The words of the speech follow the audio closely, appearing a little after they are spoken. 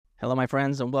Hello, my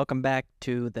friends, and welcome back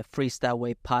to the Freestyle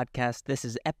Way podcast. This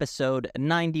is episode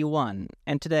 91,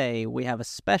 and today we have a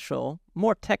special,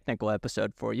 more technical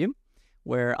episode for you,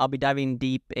 where I'll be diving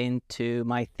deep into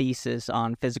my thesis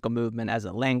on physical movement as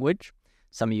a language.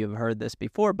 Some of you have heard this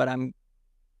before, but I'm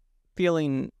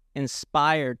feeling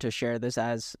inspired to share this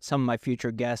as some of my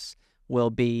future guests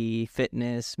will be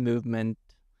fitness,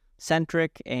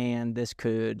 movement-centric, and this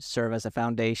could serve as a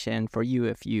foundation for you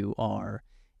if you are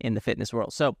in the fitness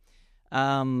world. So,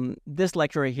 this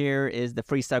lecture right here is the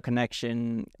Freestyle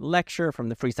Connection lecture from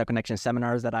the Freestyle Connection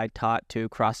seminars that I taught to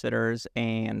CrossFitters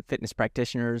and fitness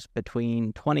practitioners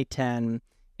between 2010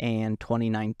 and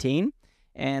 2019.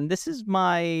 And this is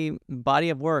my body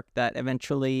of work that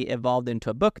eventually evolved into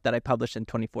a book that I published in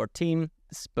 2014.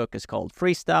 This book is called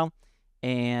Freestyle,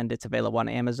 and it's available on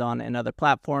Amazon and other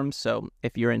platforms. So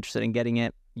if you're interested in getting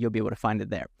it, you'll be able to find it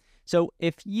there. So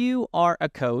if you are a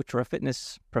coach or a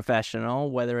fitness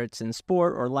professional, whether it's in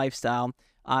sport or lifestyle,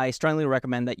 I strongly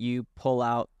recommend that you pull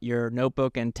out your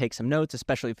notebook and take some notes,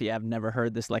 especially if you have never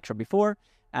heard this lecture before,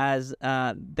 as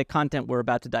the content we're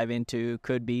about to dive into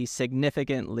could be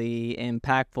significantly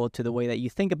impactful to the way that you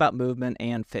think about movement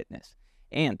and fitness.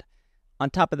 And on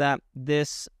top of that,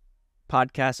 this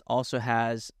podcast also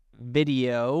has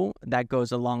video that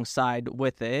goes alongside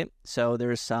with it. So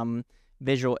there's some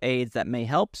visual aids that may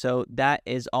help. So that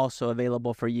is also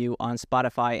available for you on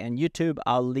Spotify and YouTube.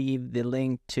 I'll leave the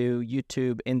link to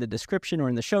YouTube in the description or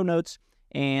in the show notes.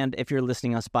 And if you're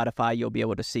listening on Spotify, you'll be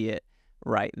able to see it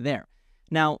right there.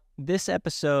 Now, this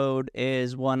episode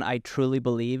is one I truly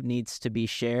believe needs to be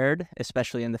shared,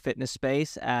 especially in the fitness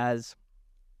space, as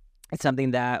it's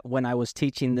something that when I was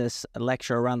teaching this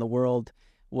lecture around the world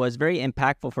was very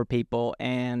impactful for people.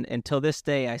 And until this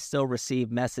day, I still receive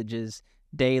messages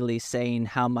daily saying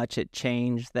how much it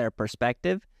changed their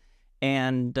perspective.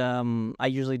 And I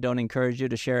usually don't encourage you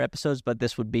to share episodes, but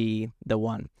this would be the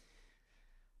one.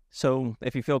 So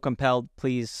if you feel compelled,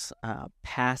 please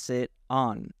pass it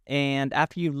on. And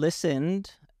after you've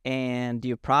listened and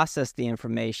you processed the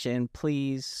information,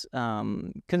 please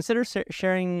consider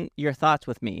sharing your thoughts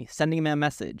with me, sending me a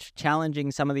message,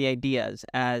 challenging some of the ideas,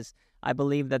 as I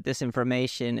believe that this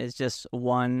information is just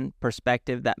one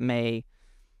perspective that may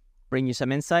bring you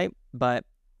some insight, but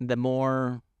the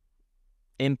more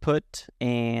input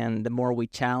and the more we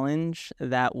challenge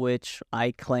that which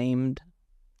I claimed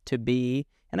to be,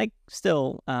 and I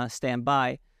still stand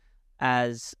by,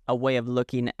 as a way of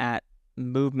looking at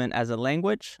movement as a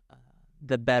language,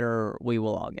 the better we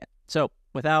will all get. So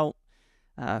without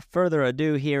further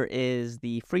ado, here is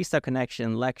the Freestyle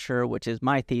Connection lecture, which is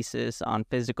my thesis on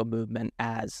physical movement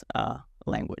as a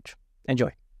language.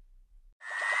 Enjoy.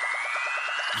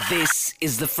 This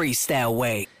is the Freestyle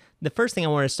Way. The first thing I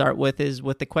want to start with is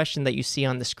with the question that you see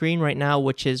on the screen right now,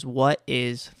 which is, what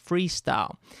is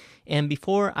freestyle? And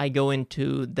before I go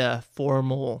into the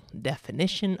formal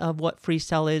definition of what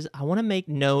freestyle is, I want to make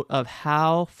note of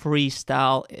how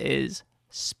freestyle is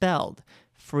spelled.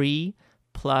 Free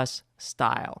plus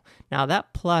style. Now,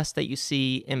 that plus that you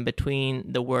see in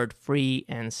between the word free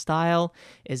and style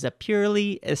is a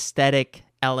purely aesthetic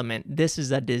element. This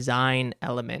is a design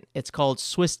element. It's called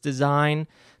Swiss design.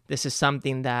 This is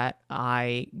something that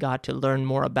I got to learn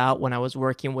more about when I was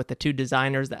working with the two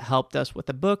designers that helped us with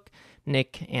the book,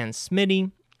 Nick and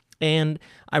Smitty, and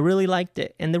I really liked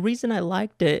it. And the reason I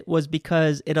liked it was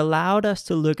because it allowed us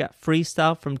to look at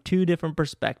freestyle from two different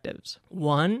perspectives.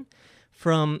 One,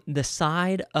 from the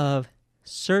side of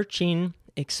searching,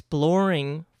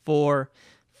 exploring for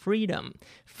freedom.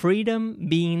 Freedom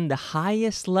being the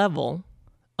highest level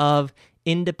of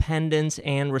independence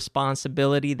and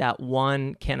responsibility that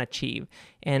one can achieve.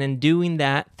 And in doing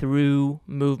that through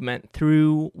movement,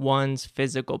 through one's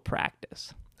physical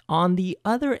practice. On the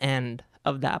other end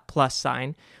of that plus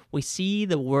sign, we see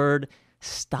the word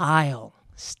style.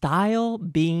 Style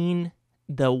being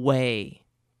the way,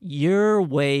 your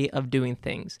way of doing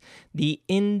things, the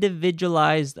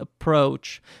individualized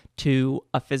approach to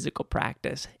a physical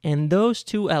practice. And those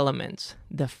two elements,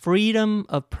 the freedom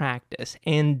of practice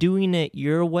and doing it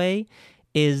your way,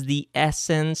 is the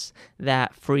essence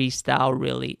that freestyle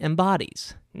really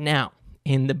embodies. Now,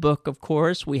 in the book, of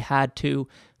course, we had to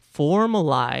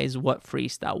formalize what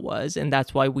freestyle was, and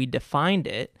that's why we defined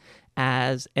it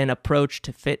as an approach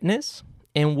to fitness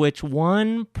in which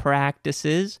one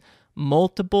practices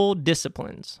multiple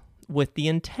disciplines with the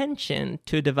intention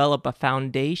to develop a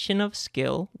foundation of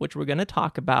skill, which we're going to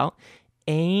talk about,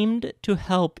 aimed to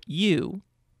help you,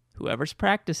 whoever's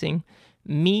practicing,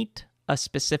 meet a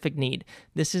specific need.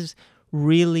 This is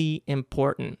really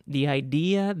important. The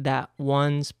idea that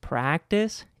one's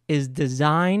practice is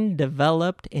designed,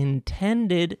 developed,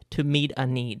 intended to meet a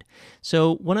need.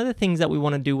 So one of the things that we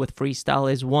want to do with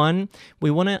freestyle is, one,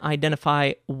 we want to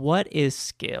identify what is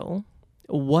skill,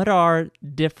 what are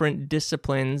different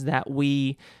disciplines that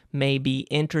we may be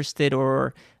interested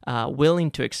or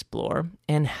willing to explore,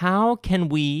 and how can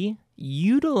we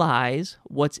utilize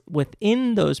what's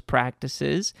within those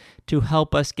practices to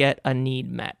help us get a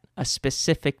need met, a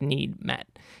specific need met.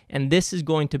 And this is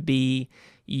going to be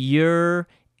your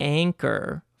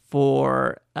anchor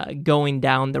for going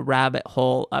down the rabbit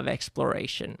hole of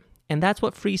exploration. And that's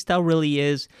what freestyle really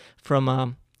is from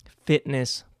a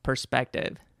fitness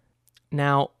perspective.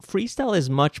 Now, freestyle is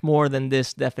much more than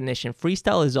this definition.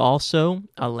 Freestyle is also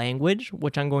a language,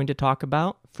 which I'm going to talk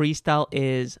about. Freestyle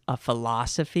is a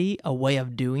philosophy, a way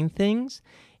of doing things.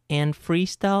 And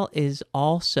freestyle is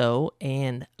also,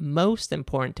 and most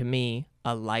important to me,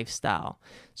 a lifestyle.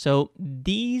 So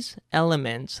these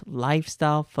elements,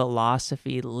 lifestyle,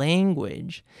 philosophy,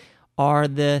 language, are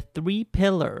the three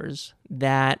pillars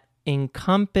that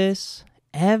encompass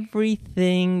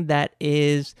everything that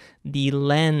is the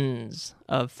lens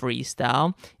of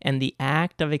freestyle and the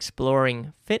act of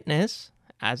exploring fitness,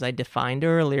 as I defined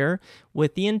earlier,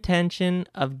 with the intention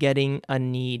of getting a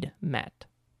need met.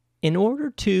 In order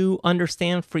to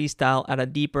understand freestyle at a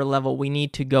deeper level, we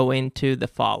need to go into the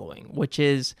following, which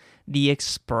is the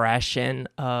expression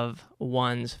of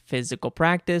one's physical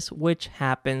practice, which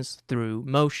happens through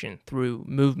motion, through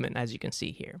movement, as you can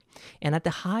see here. And at the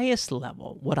highest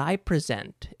level, what I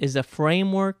present is a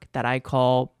framework that I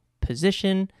call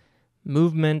position,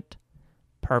 movement,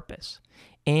 purpose.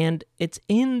 And it's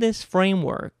in this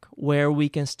framework where we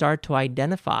can start to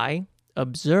identify,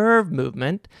 observe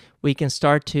movement, we can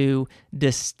start to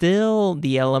distill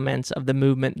the elements of the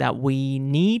movement that we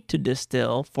need to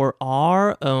distill for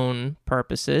our own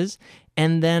purposes,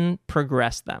 and then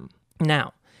progress them.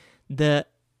 Now, the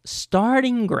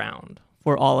starting ground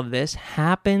for all of this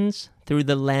happens through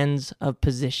the lens of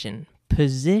position.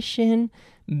 Position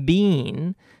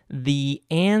being the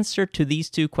answer to these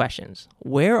two questions.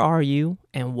 Where are you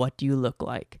and what do you look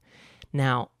like?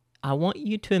 Now, I want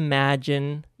you to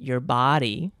imagine your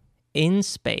body in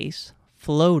space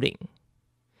floating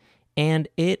and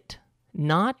it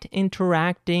not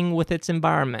interacting with its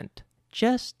environment,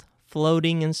 just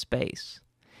floating in space.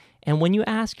 And when you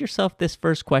ask yourself this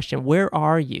first question, where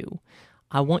are you?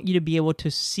 I want you to be able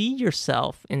to see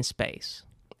yourself in space.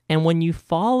 And when you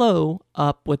follow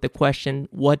up with the question,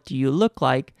 what do you look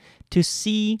like, to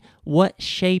see what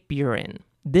shape you're in.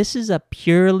 This is a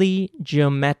purely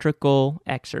geometrical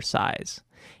exercise.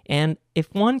 And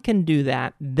if one can do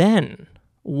that, then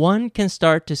one can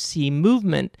start to see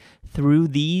movement through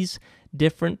these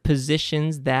different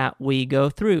positions that we go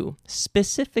through.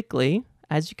 Specifically,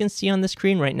 as you can see on the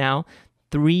screen right now,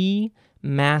 3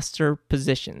 master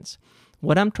positions.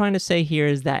 What I'm trying to say here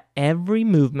is that every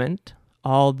movement,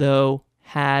 although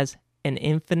has an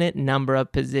infinite number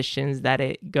of positions that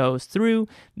it goes through,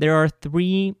 there are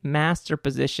 3 master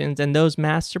positions, and those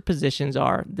master positions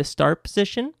are the start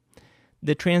position,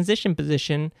 the transition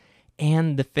position,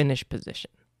 and the finish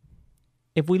position.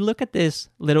 If we look at this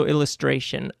little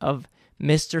illustration of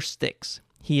Mr. Sticks,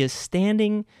 he is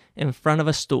standing in front of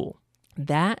a stool.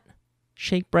 That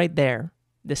shape right there,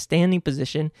 the standing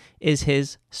position, is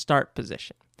his start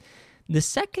position. The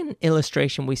second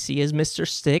illustration we see is Mr.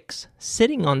 Sticks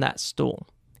sitting on that stool.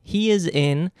 He is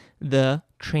in the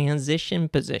transition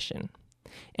position.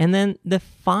 And then the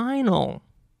final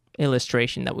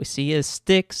illustration that we see is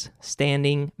Sticks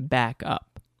standing back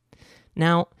up.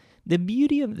 Now, the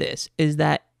beauty of this is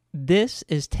that this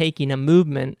is taking a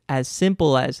movement as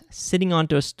simple as sitting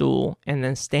onto a stool and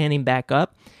then standing back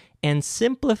up, and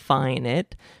simplifying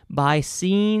it by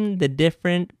seeing the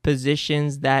different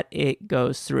positions that it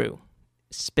goes through,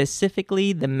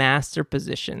 specifically the master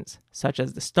positions, such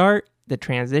as the start, the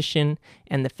transition,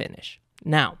 and the finish.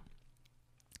 Now,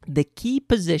 the key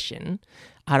position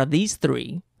out of these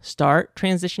 3, start,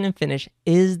 transition, and finish,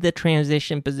 is the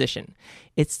transition position.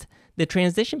 It's the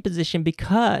transition position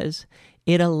because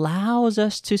it allows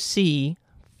us to see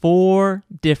 4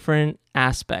 different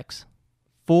aspects.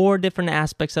 4 different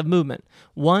aspects of movement.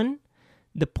 1,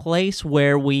 the place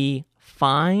where we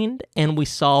find and we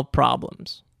solve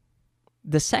problems.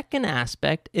 The second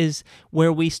aspect is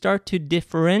where we start to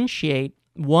differentiate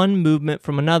one movement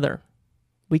from another.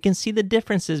 We can see the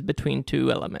differences between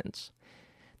 2 elements.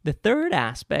 The third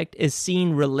aspect is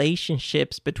seeing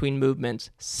relationships between movements,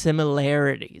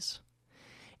 similarities.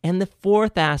 And the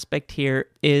fourth aspect here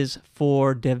is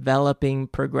for developing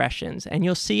progressions. And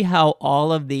you'll see how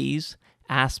all of these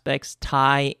aspects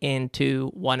tie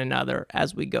into one another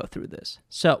as we go through this.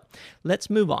 So let's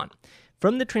move on.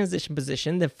 From the transition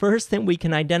position, the first thing we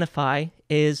can identify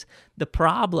is the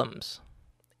problems.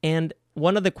 And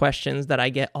one of the questions that I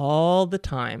get all the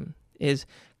time is,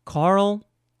 Carl,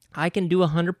 I can do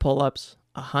 100 pull-ups,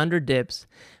 100 dips,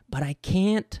 but I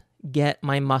can't get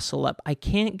my muscle up. I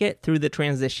can't get through the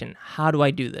transition. How do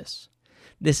I do this?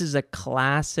 This is a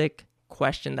classic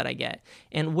question that I get.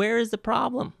 And where is the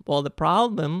problem? Well, the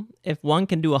problem, if one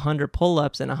can do 100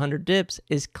 pull-ups and 100 dips,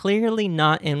 is clearly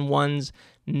not in one's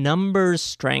numbers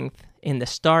strength in the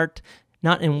start,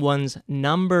 not in one's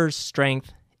numbers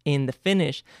strength in the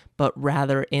finish, but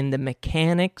rather in the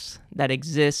mechanics that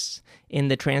exists in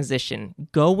the transition,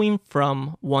 going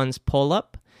from one's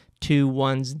pull-up to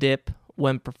one's dip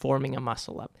when performing a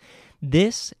muscle-up.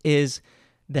 This is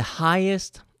the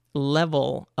highest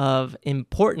level of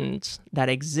importance that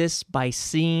exists by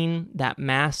seeing that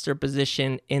master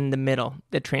position in the middle,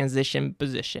 the transition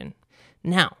position.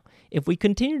 Now, if we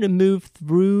continue to move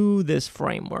through this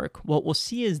framework, what we'll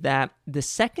see is that the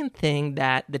second thing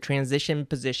that the transition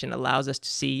position allows us to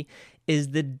see is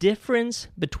the difference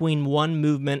between one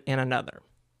movement and another.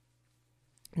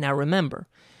 Now remember,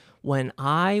 when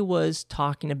I was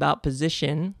talking about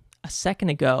position a second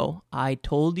ago, I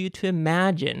told you to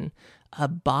imagine a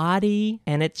body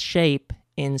and its shape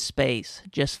in space,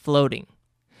 just floating.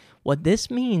 What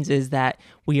this means is that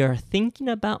we are thinking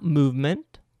about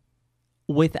movement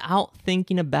without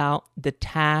thinking about the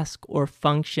task or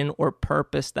function or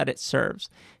purpose that it serves,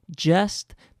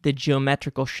 just the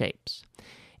geometrical shapes.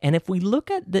 And if we look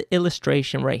at the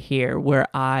illustration right here where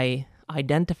I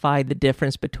identify the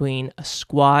difference between a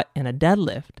squat and a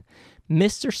deadlift,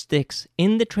 Mr. Sticks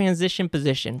in the transition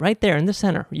position, right there in the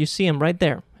center, you see him right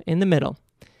there in the middle,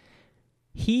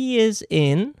 he is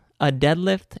in a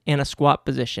deadlift and a squat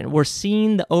position. We're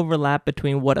seeing the overlap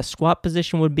between what a squat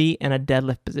position would be and a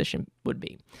deadlift position would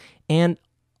be. And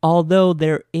although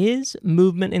there is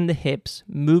movement in the hips,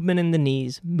 movement in the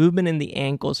knees, movement in the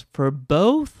ankles for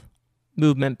both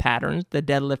movement patterns, the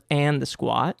deadlift and the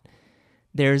squat,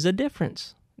 there's a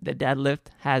difference. The deadlift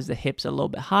has the hips a little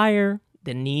bit higher,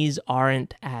 the knees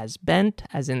aren't as bent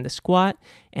as in the squat,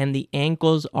 and the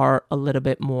ankles are a little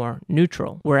bit more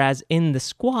neutral. Whereas in the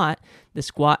squat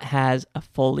has a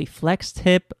fully flexed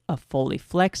hip, a fully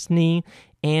flexed knee,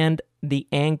 and the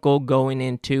ankle going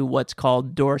into what's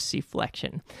called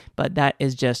dorsiflexion. But that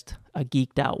is just a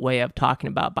geeked out way of talking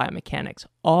about biomechanics.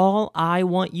 All I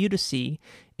want you to see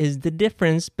is the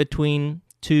difference between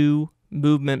two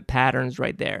movement patterns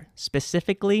right there,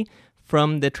 specifically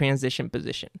from the transition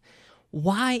position.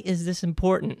 Why is this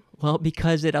important? Well,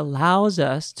 because it allows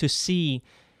us to see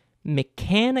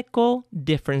mechanical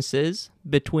differences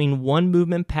between one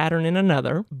movement pattern and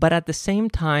another, but at the same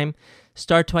time,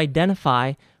 start to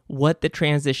identify what the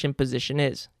transition position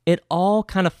is. It all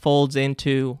kind of folds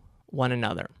into one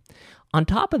another. On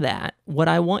top of that, what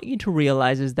I want you to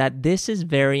realize is that this is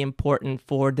very important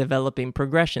for developing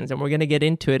progressions, and we're going to get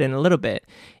into it in a little bit.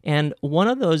 And one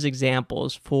of those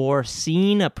examples for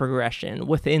seeing a progression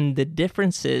within the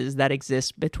differences that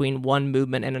exist between one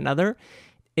movement and another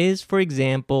is, for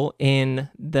example, in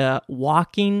the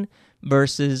walking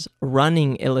versus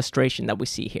running illustration that we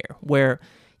see here, where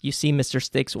you see Mr.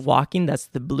 Sticks walking, that's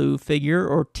the blue figure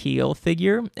or teal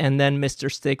figure, and then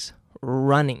Mr. Sticks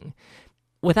running.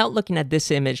 Without looking at this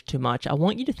image too much, I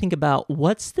want you to think about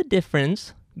what's the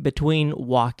difference between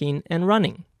walking and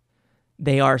running.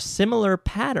 They are similar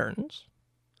patterns,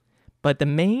 but the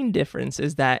main difference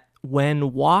is that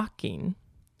when walking,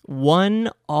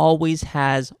 one always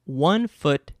has one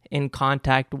foot in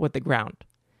contact with the ground.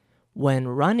 When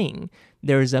running,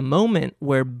 there's a moment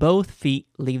where both feet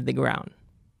leave the ground.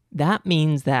 That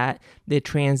means that the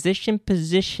transition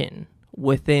position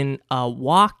within a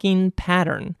walking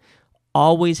pattern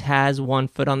always has one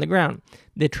foot on the ground.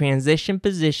 The transition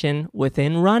position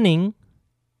within running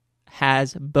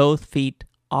has both feet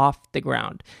off the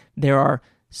ground. There are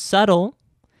subtle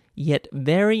yet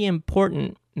very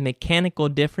important mechanical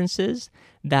differences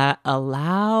that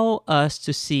allow us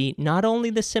to see not only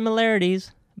the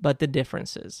similarities, but the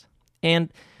differences.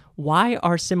 And why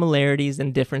are similarities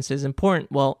and differences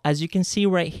important? Well, as you can see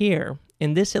right here,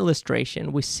 in this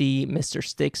illustration, we see Mr.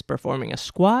 Sticks performing a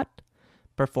squat,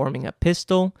 performing a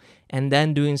pistol, and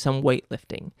then doing some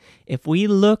weightlifting. If we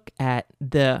look at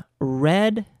the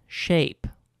red shape,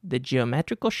 the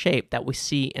geometrical shape that we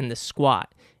see in the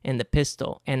squat, in the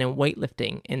pistol, and in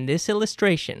weightlifting, in this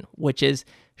illustration, which is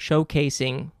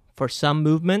showcasing for some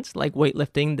movements like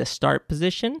weightlifting, the start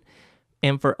position,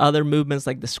 and for other movements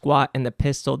like the squat and the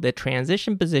pistol, the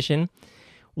transition position,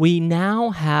 we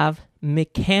now have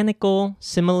mechanical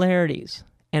similarities.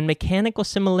 And mechanical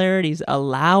similarities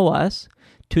allow us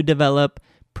to develop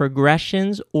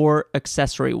progressions or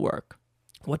accessory work.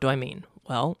 What do I mean?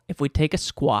 Well, if we take a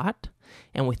squat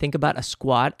and we think about a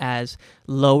squat as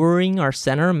lowering our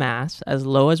center of mass as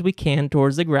low as we can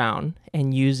towards the ground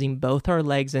and using both our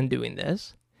legs in doing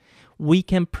this, we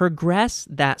can progress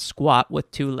that squat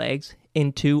with 2 legs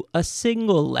into a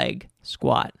single leg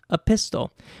squat, a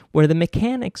pistol, where the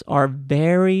mechanics are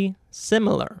very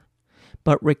similar,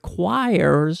 but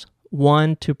requires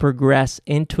one to progress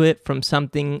into it from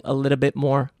something a little bit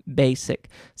more basic,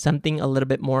 something a little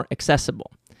bit more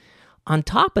accessible. On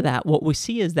top of that, what we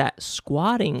see is that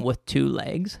squatting with 2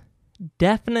 legs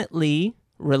definitely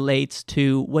relates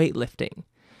to weightlifting.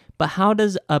 But how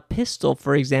does a pistol,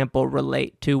 for example,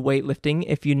 relate to weightlifting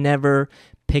if you never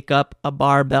pick up a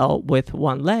barbell with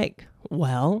 1 leg?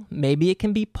 Well, maybe it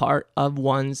can be part of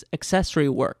one's accessory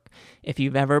work. If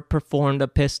you've ever performed a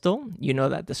pistol, you know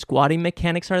that the squatting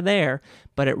mechanics are there,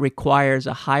 but it requires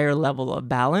a higher level of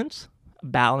balance.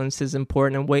 Balance is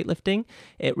important in weightlifting.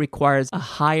 It requires a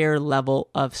higher level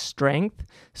of strength.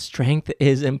 Strength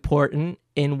is important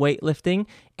in weightlifting,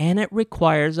 and it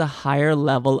requires a higher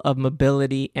level of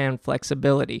mobility and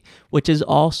flexibility, which is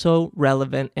also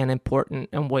relevant and important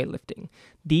in weightlifting.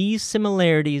 These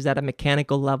similarities at a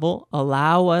mechanical level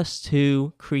allow us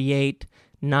to create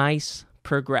nice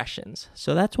progressions.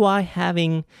 So that's why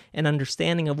having an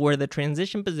understanding of where the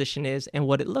transition position is and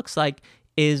what it looks like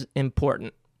is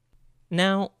important.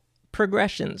 Now,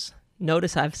 progressions.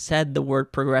 Notice I've said the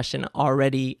word progression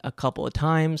already a couple of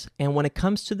times, and when it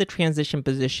comes to the transition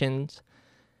positions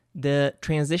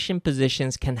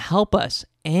can help us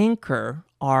anchor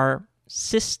our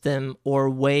system or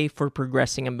way for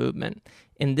progressing a movement.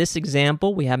 In this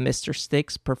example, we have Mr.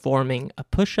 Sticks performing a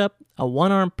push-up, a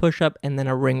 1-arm push-up, and then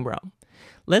a ring row.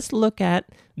 Let's look at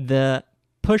the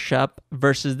push-up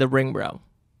versus the ring row.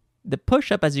 The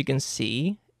push-up, as you can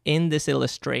see in this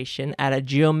illustration, at a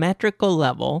geometrical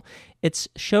level, it's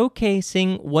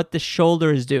showcasing what the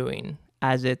shoulder is doing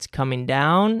as it's coming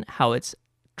down, how it's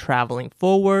traveling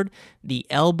forward, the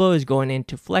elbow is going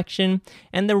into flexion,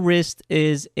 and the wrist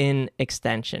is in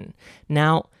extension.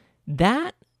 Now,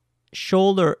 that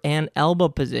shoulder and elbow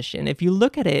position, if you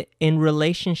look at it in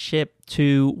relationship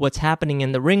to what's happening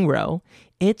in the ring row,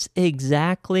 it's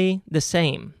exactly the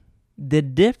same. The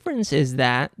difference is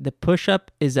that the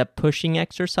push-up is a pushing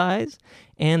exercise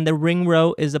and the ring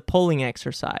row is a pulling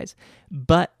exercise,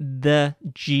 but the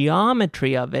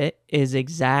geometry of it is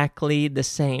exactly the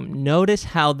same. Notice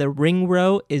how the ring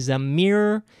row is a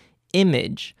mirror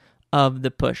image of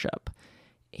the push-up.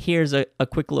 Here's a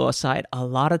quick little aside. A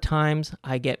lot of times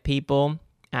I get people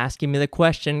asking me the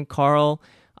question, Carl,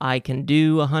 I can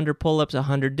do 100 pull-ups,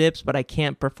 100 dips, but I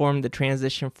can't perform the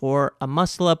transition for a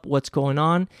muscle-up. What's going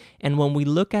on? And when we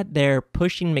look at their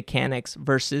pushing mechanics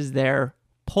versus their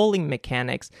pulling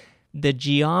mechanics, the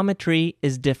geometry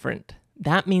is different.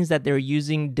 That means that they're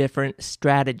using different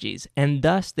strategies, and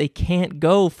thus they can't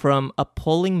go from a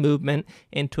pulling movement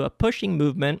into a pushing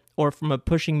movement or from a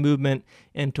pushing movement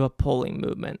into a pulling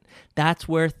movement. That's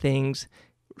where things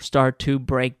start to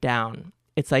break down.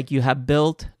 It's like you have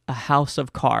built a house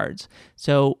of cards.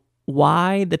 So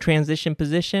why the transition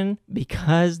position?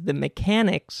 Because the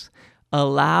mechanics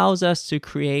allows us to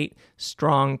create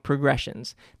strong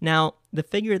progressions. Now, the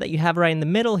figure that you have right in the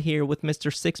middle here with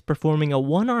Mr. Six performing a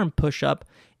 1-arm push-up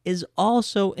is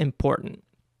also important.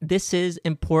 This is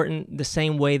important the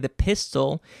same way the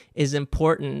pistol is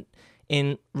important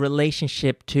in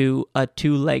relationship to a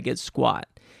 2-legged squat.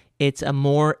 It's a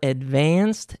more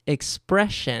advanced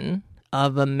expression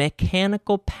of a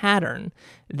mechanical pattern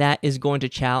that is going to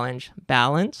challenge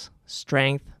balance,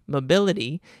 strength,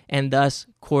 mobility, and thus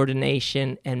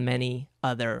coordination and many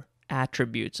other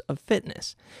attributes of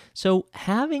fitness. So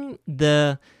having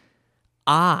the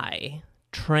eye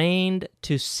trained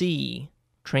to see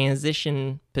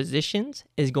transition positions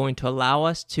is going to allow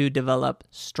us to develop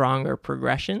stronger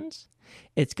progressions.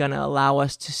 It's going to allow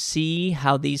us to see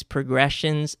how these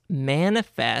progressions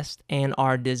manifest and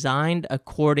are designed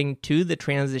according to the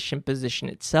transition position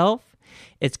itself.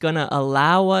 It's going to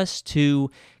allow us to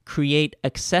create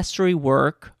accessory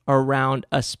work around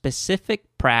a specific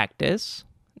practice.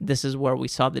 This is where we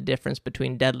saw the difference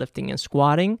between deadlifting and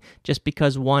squatting. Just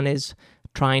because one is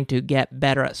trying to get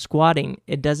better at squatting,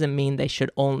 it doesn't mean they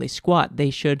should only squat. They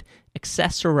should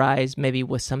accessorize maybe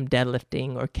with some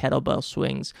deadlifting or kettlebell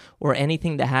swings or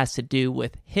anything that has to do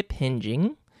with hip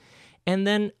hinging. And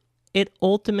then it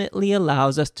ultimately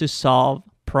allows us to solve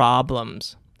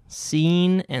problems,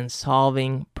 seeing and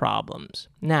solving problems.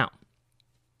 Now,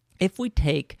 if we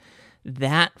take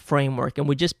that framework and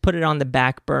we just put it on the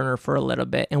back burner for a little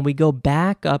bit and we go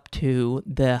back up to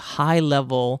the high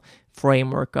level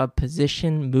framework of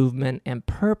position, movement, and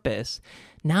purpose,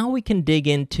 now we can dig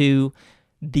into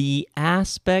the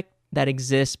aspect that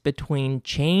exists between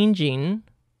changing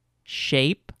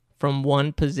shape from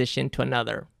one position to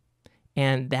another.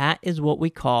 And that is what we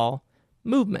call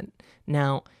movement.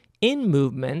 Now, in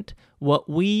movement, what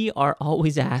we are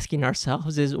always asking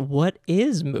ourselves is, what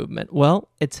is movement? Well,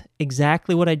 it's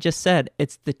exactly what I just said.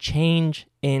 It's the change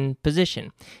in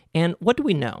position. And what do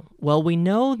we know? Well, we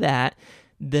know that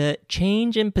the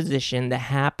change in position that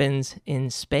happens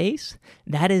in space,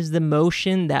 that is the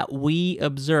motion that we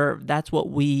observe. That's what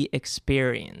we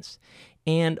experience.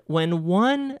 And when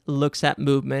one looks at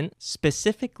movement,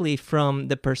 specifically from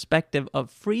the perspective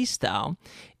of freestyle,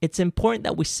 it's important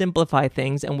that we simplify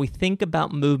things and we think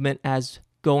about movement as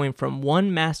going from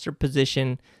one master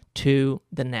position to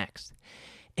the next.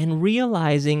 And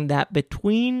realizing that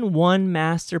between one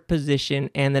master position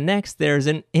and the next, there's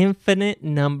an infinite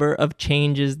number of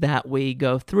changes that we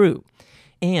go through.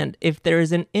 And if there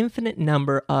is an infinite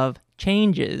number of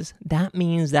changes, that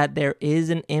means that there is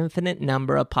an infinite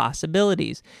number of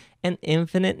possibilities, an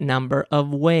infinite number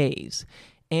of ways.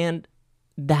 And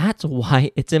that's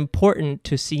why it's important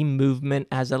to see movement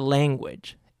as a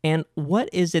language. And what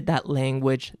is it that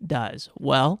language does?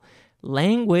 Well,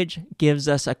 language gives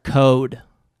us a code.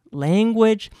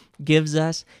 Language gives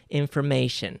us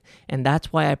information. And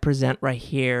that's why I present right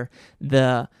here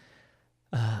the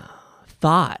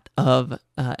thought of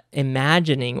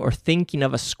imagining or thinking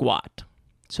of a squat.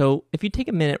 So if you take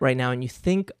a minute right now and you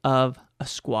think of a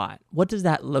squat, what does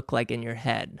that look like in your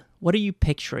head? What are you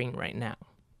picturing right now?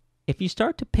 If you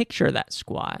start to picture that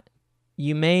squat,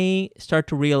 you may start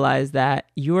to realize that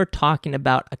you're talking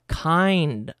about a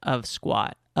kind of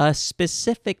squat, a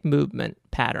specific movement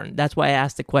pattern. That's why I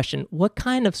asked the question, what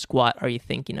kind of squat are you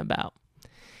thinking about?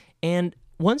 And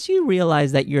once you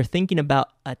realize that you're thinking about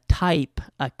a type,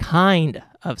 a kind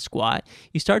of squat,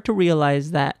 you start to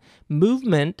realize that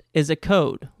movement is a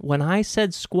code. When I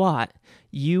said squat,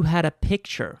 you had a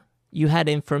picture, you had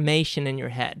information in your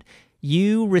head.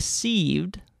 You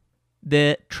received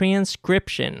the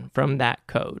transcription from that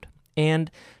code. And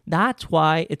that's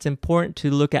why it's important to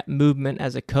look at movement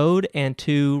as a code and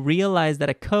to realize that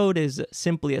a code is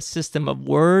simply a system of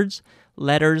words,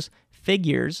 letters,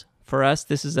 figures. For us,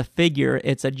 this is a figure.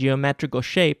 It's a geometrical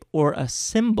shape or a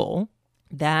symbol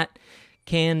that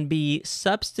can be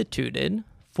substituted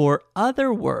for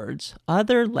other words,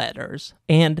 other letters,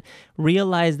 and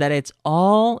realize that it's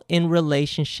all in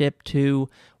relationship to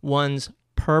one's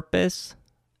purpose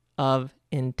of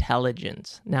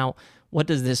intelligence. Now, what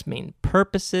does this mean?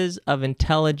 Purposes of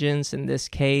intelligence in this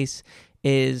case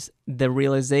is the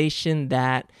realization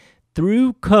that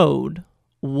through code,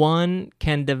 one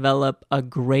can develop a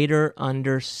greater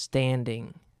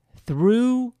understanding.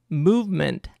 Through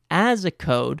movement as a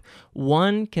code,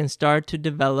 one can start to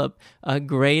develop a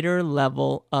greater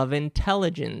level of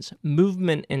intelligence,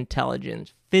 movement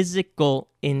intelligence, physical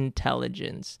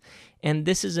intelligence. And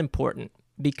this is important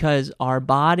because our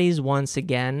bodies, once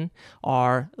again,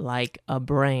 are like a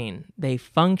brain. They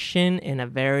function in a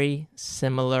very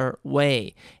similar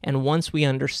way. And once we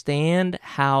understand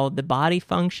how the body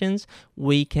functions,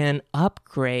 we can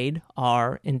upgrade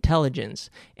our intelligence.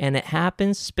 And it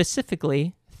happens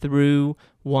specifically through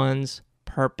one's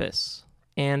purpose.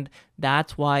 And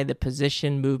that's why the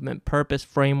position, movement, purpose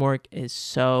framework is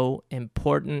so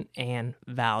important and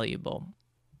valuable.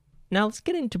 Now let's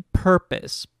get into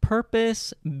purpose.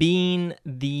 Purpose being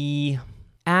the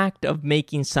act of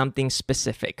making something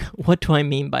specific. What do I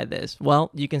mean by this?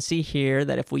 Well, you can see here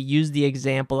that if we use the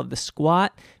example of the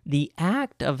squat, the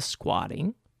act of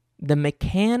squatting, the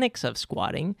mechanics of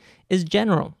squatting is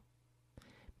general.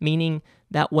 Meaning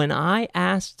that when I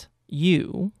asked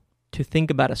you to think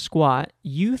about a squat,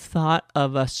 you thought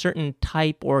of a certain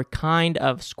type or kind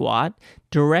of squat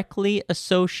directly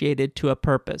associated to a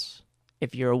purpose.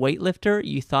 If you're a weightlifter,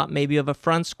 you thought maybe of a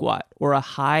front squat or a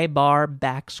high bar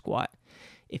back squat.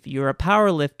 If you're a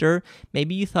power lifter,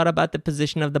 maybe you thought about the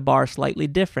position of the bar slightly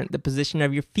different, the position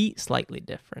of your feet slightly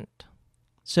different.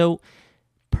 So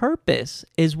purpose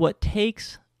is what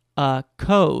takes a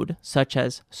code such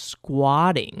as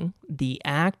squatting, the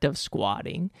act of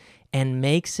squatting, and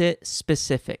makes it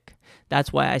specific.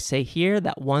 That's why I say here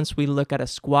that once we look at a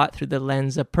squat through the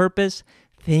lens of purpose,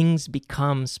 things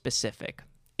become specific.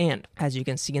 And as you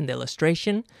can see in the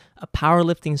illustration, a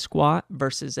powerlifting squat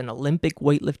versus an Olympic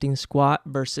weightlifting squat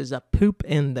versus a poop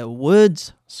in the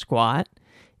woods squat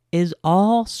is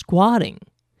all squatting.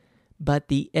 But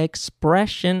the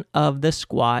expression of the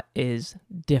squat is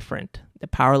different. The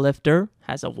powerlifter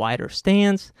has a wider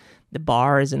stance. The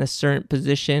bar is in a certain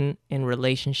position in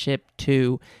relationship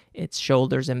to its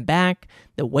shoulders and back.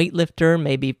 The weightlifter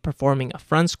may be performing a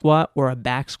front squat or a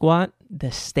back squat.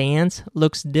 The stance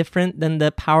looks different than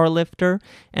the powerlifter.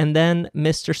 And then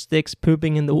Mr. Sticks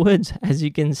pooping in the woods, as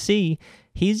you can see,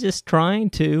 he's just trying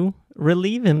to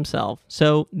relieve himself.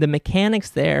 So the mechanics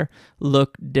there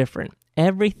look different.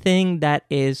 Everything that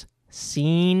is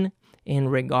seen in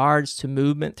regards to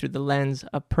movement through the lens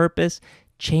of purpose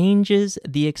changes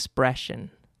the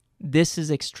expression. This is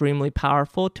extremely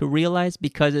powerful to realize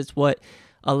because it's what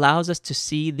allows us to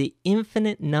see the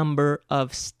infinite number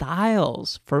of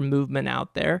styles for movement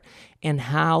out there and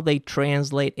how they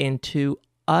translate into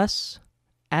us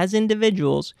as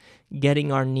individuals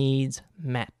getting our needs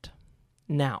met.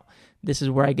 Now, this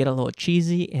is where I get a little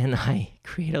cheesy and I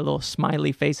create a little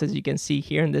smiley face, as you can see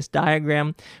here in this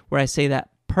diagram, where I say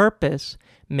that purpose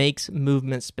makes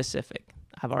movement specific.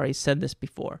 I've already said this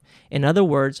before. In other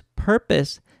words,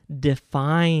 purpose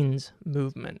defines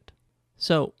movement.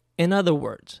 So, in other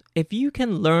words, if you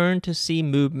can learn to see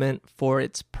movement for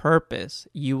its purpose,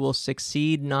 you will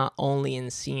succeed not only in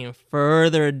seeing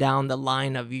further down the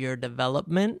line of your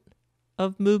development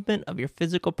of movement, of your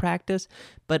physical practice,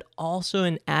 but also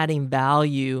in adding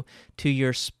value to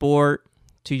your sport,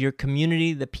 to your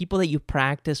community, the people that you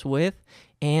practice with,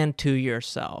 and to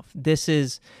yourself. This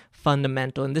is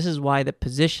fundamental, and this is why the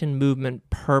position, movement,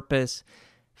 purpose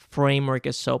framework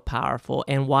is so powerful,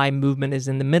 and why movement is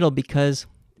in the middle, because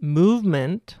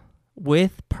movement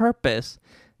with purpose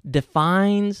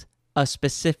defines a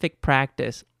specific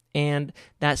practice, and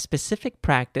that specific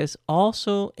practice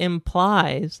also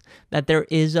implies that there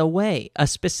is a way, a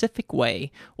specific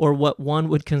way, or what one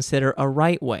would consider a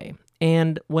right way.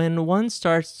 And when one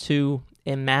starts to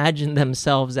imagine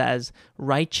themselves as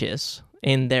righteous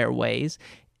in their ways,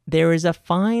 there is a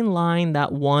fine line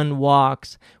that one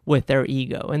walks with their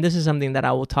ego. And this is something that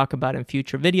I will talk about in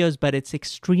future videos, but it's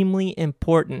extremely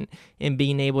important in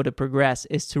being able to progress,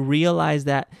 is to realize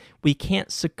that we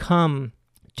can't succumb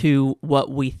to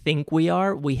what we think we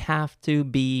are. We have to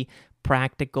be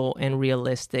practical and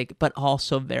realistic, but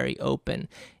also very open.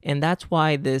 And that's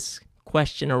why this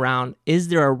question around, is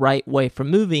there a right way for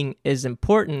moving, is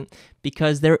important,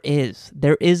 because there is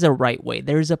a right way.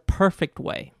 There is a perfect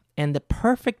way. And the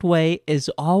perfect way is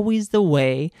always the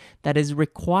way that is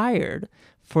required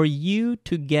for you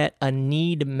to get a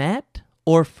need met,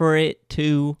 or for it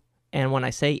to, and when I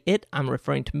say it, I'm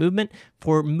referring to movement,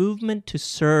 for movement to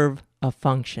serve a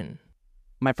function.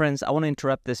 My friends, I want to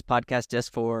interrupt this podcast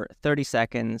just for 30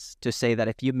 seconds to say that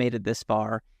if you made it this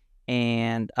far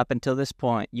and up until this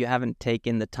point, you haven't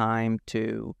taken the time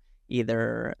to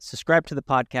either subscribe to the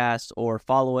podcast or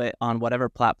follow it on whatever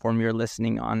platform you're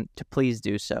listening on, to please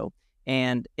do so.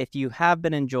 And if you have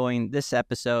been enjoying this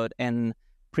episode and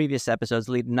previous episodes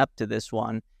leading up to this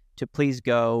one, to please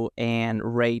go and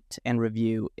rate and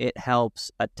review. It helps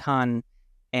a ton,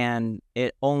 and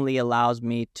it only allows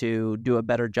me to do a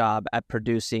better job at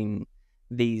producing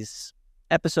these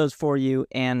episodes for you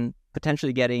and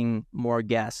potentially getting more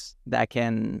guests that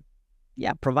can,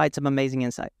 provide some amazing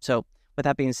insight. So with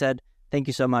that being said, thank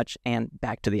you so much, and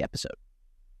back to the episode.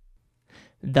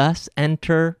 Thus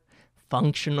enter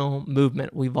functional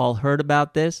movement. We've all heard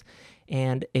about this,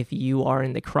 and if you are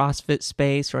in the CrossFit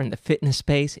space or in the fitness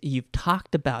space, you've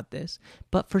talked about this,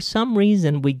 but for some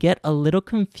reason we get a little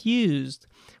confused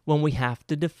when we have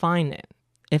to define it.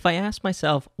 If I ask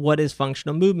myself, what is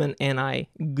functional movement, and I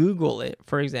Google it,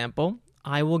 for example,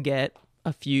 I will get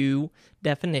a few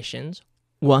definitions.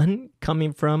 One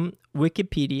coming from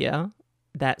Wikipedia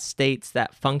that states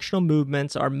that functional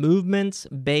movements are movements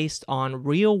based on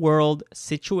real-world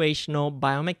situational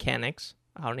biomechanics.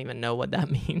 I don't even know what that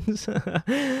means,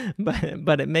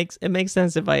 but it makes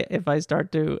sense if I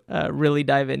start to really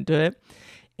dive into it.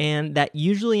 And that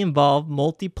usually involve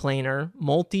multiplanar,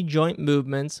 multi-joint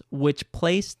movements which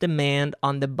place demand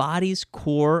on the body's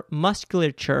core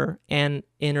musculature and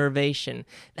innervation.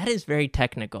 That is very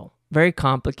technical, very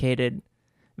complicated,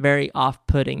 very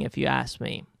off-putting if you ask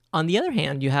me. On the other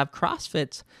hand, you have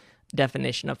CrossFit's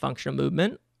definition of functional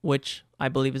movement, which I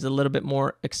believe is a little bit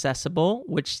more accessible,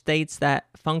 which states that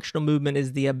functional movement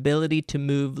is the ability to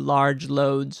move large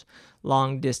loads,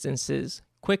 long distances,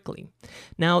 quickly.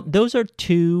 Now, those are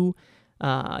two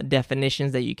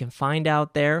definitions that you can find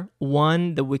out there.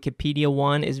 One, the Wikipedia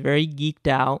one, is very geeked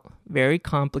out, very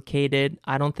complicated.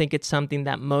 I don't think it's something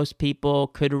that most people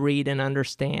could read and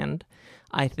understand.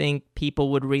 I think people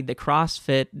would read the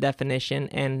CrossFit definition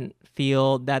and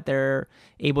feel that they're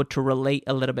able to relate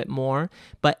a little bit more.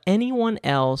 But anyone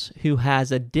else who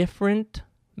has a different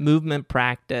movement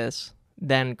practice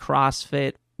than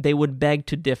CrossFit, they would beg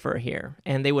to differ here,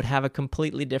 and they would have a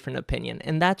completely different opinion.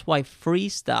 And that's why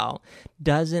freestyle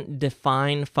doesn't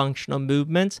define functional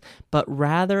movements, but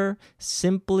rather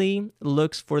simply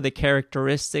looks for the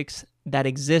characteristics that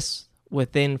exist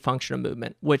within functional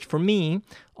movement, which for me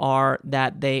are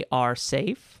that they are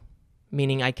safe,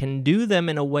 meaning I can do them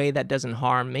in a way that doesn't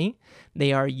harm me.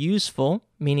 They are useful,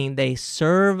 meaning they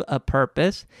serve a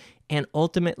purpose, and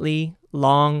ultimately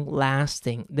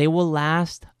long-lasting. They will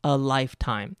last a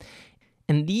lifetime.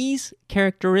 And these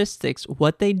characteristics,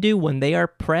 what they do when they are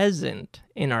present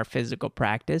in our physical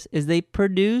practice is they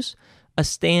produce a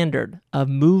standard, a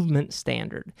movement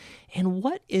standard. And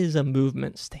what is a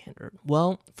movement standard?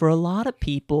 Well, for a lot of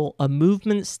people, a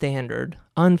movement standard,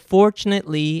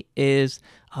 unfortunately, is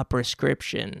a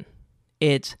prescription.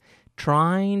 It's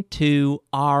trying to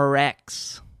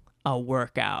RX a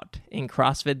workout. In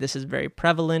CrossFit, this is very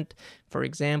prevalent. For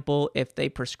example, if they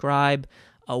prescribe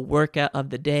a workout of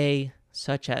the day,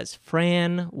 such as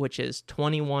Fran, which is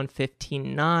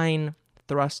 21-15-9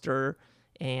 thruster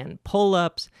and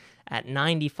pull-ups at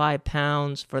 95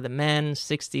 pounds for the men,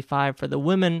 65 for the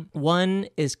women, one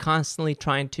is constantly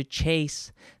trying to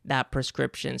chase that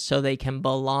prescription so they can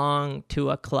belong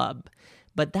to a club.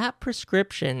 But that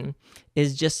prescription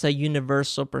is just a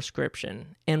universal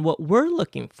prescription. And what we're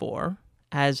looking for,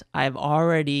 as I've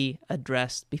already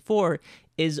addressed before,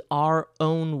 is our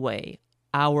own way,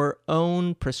 our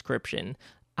own prescription,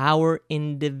 our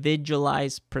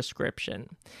individualized prescription.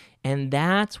 And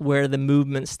that's where the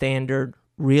movement standard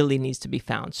really needs to be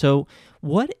found. So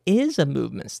what is a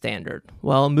movement standard?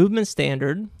 Well, a movement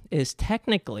standard is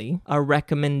technically a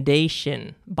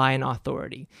recommendation by an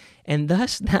authority. And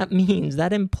thus that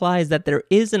implies that there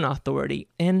is an authority.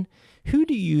 And who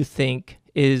do you think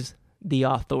is the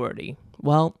authority?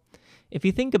 Well, if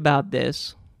you think about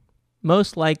this,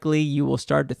 most likely you will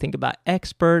start to think about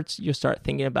experts, you'll start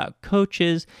thinking about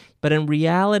coaches, but in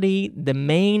reality, the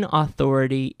main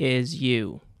authority is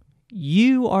you.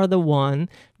 You are the one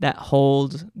that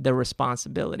holds the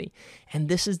responsibility. And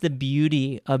this is the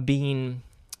beauty of being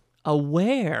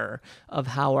aware of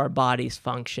how our bodies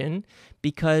function,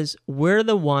 because we're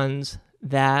the ones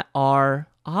that are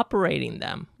operating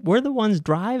them. We're the ones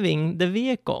driving the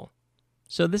vehicle.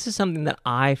 So this is something that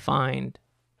I find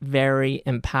very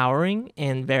empowering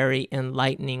and very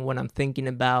enlightening when I'm thinking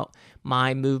about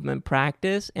my movement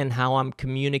practice and how I'm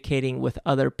communicating with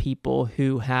other people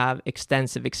who have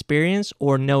extensive experience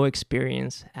or no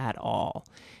experience at all.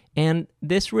 And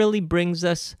this really brings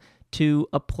us to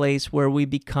a place where we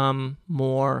become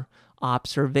more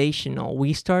observational.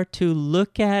 We start to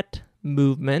look at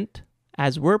movement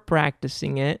as we're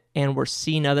practicing it and we're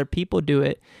seeing other people do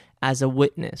it as a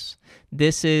witness.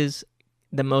 This is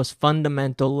the most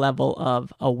fundamental level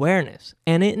of awareness.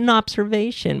 And in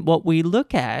observation, what we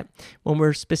look at when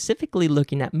we're specifically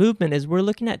looking at movement is we're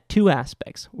looking at two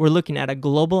aspects. We're looking at a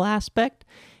global aspect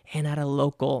and at a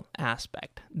local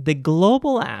aspect. The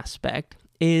global aspect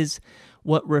is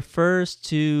what refers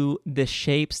to the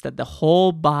shapes that the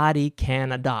whole body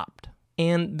can adopt.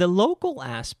 And the local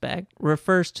aspect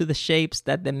refers to the shapes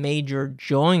that the major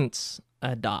joints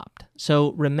adopt.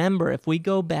 So remember, if we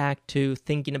go back to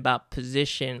thinking about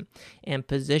position, and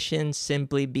position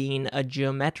simply being a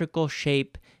geometrical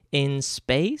shape in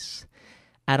space,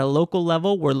 at a local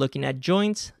level, we're looking at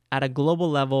joints. At a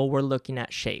global level, we're looking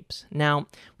at shapes. Now,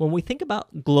 when we think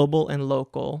about global and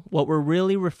local, what we're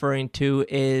really referring to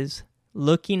is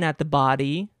looking at the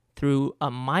body through a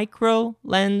micro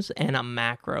lens and a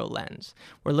macro lens.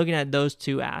 We're looking at those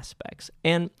two aspects.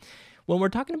 And when we're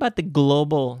talking about the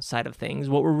global side of things,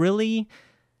 what we're really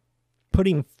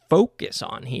putting focus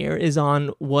on here is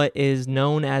on what is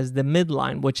known as the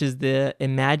midline, which is the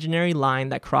imaginary line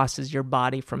that crosses your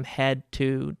body from head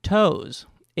to toes.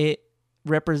 It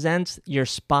represents your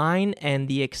spine and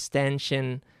the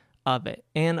extension of it.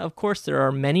 And of course, there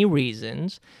are many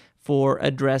reasons for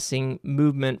addressing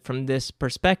movement from this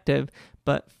perspective,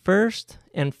 but first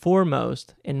and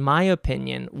foremost, in my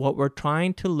opinion, what we're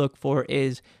trying to look for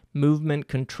is movement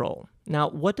control. Now,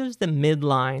 what does the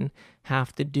midline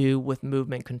have to do with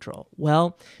movement control?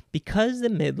 Well, because the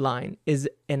midline is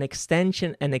an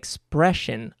extension, an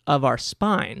expression of our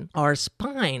spine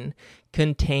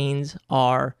contains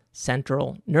our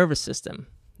central nervous system,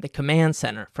 the command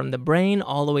center, from the brain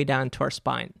all the way down to our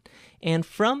spine. And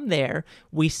from there,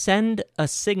 we send a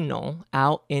signal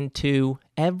out into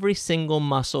every single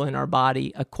muscle in our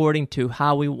body according to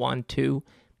how we want to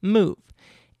move.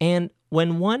 And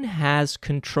when one has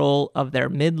control of their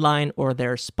midline or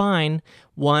their spine,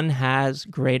 one has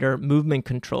greater movement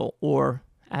control, or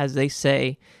as they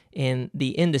say in the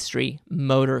industry,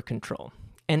 motor control.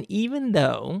 And even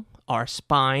though our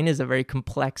spine is a very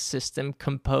complex system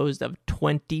composed of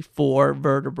 24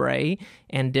 vertebrae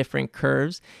and different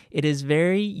curves, it is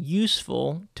very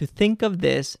useful to think of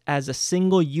this as a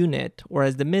single unit or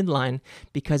as the midline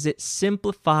because it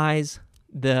simplifies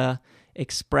the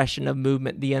expression of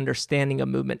movement, the understanding of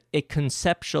movement. It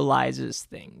conceptualizes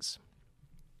things.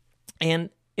 And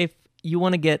if you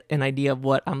want to get an idea of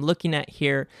what I'm looking at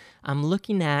here, I'm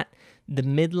looking at the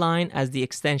midline as the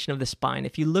extension of the spine.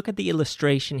 If you look at the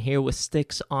illustration here with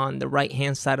sticks on the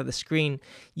right-hand side of the screen,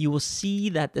 you will see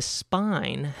that the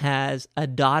spine has a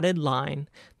dotted line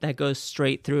that goes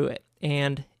straight through it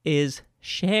and is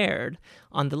shared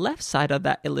on the left side of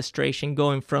that illustration,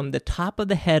 going from the top of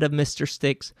the head of Mr.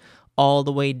 Sticks all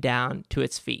the way down to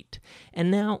its feet.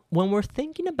 And now, when we're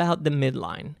thinking about the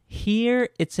midline, here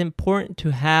it's important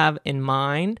to have in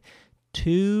mind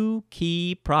two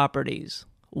key properties.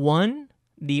 One,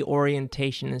 the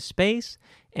orientation in space,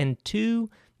 and two,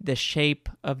 the shape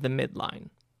of the midline.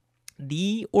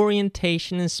 The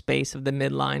orientation in space of the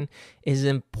midline is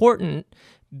important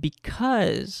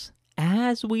because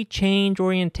as we change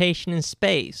orientation in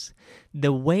space,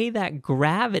 the way that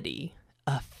gravity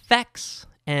affects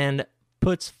and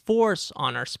puts force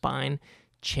on our spine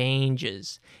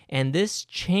changes. And this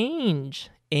change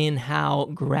in how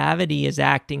gravity is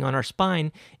acting on our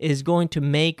spine is going to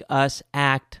make us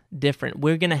act different.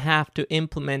 We're going to have to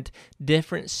implement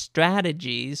different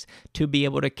strategies to be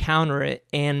able to counter it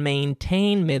and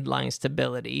maintain midline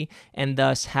stability and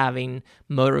thus having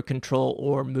motor control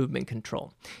or movement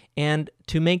control. And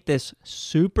to make this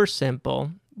super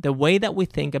simple, the way that we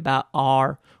think about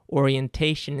our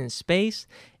orientation in space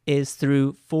is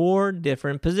through 4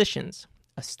 different positions.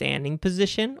 A standing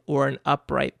position or an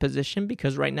upright position,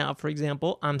 because right now, for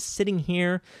example, I'm sitting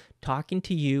here talking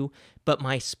to you, but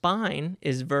my spine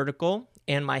is vertical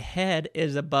and my head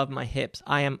is above my hips.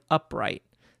 I am upright,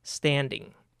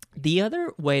 standing. The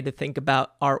other way to think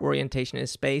about our orientation in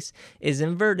space is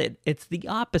inverted. It's the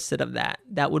opposite of that.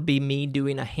 That would be me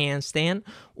doing a handstand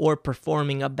or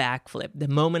performing a backflip. The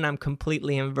moment I'm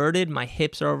completely inverted, my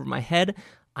hips are over my head,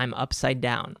 I'm upside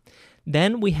down.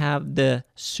 Then we have the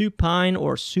supine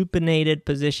or supinated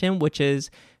position, which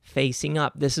is facing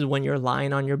up. This is when you're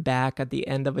lying on your back at the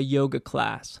end of a yoga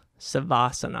class,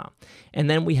 savasana. And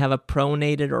then we have a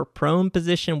pronated or prone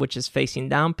position, which is facing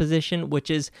down position,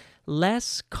 which is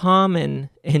less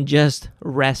common in just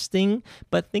resting.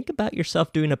 But think about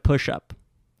yourself doing a push-up.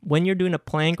 When you're doing a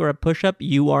plank or a push-up,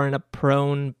 you are in a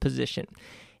prone position.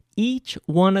 Each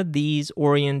one of these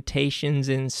orientations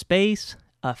in space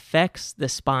affects the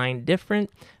spine different,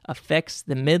 affects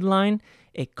the midline.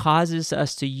 It causes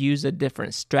us to use a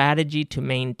different strategy to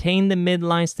maintain the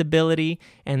midline stability.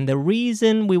 And the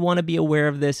reason we want to be aware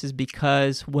of this is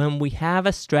because when we have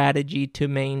a strategy to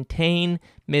maintain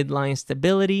midline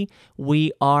stability,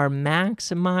 we are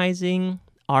maximizing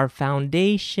our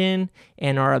foundation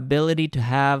and our ability to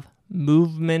have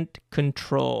movement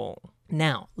control.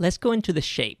 Now, let's go into the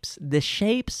shapes. The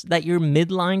shapes that your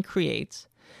midline creates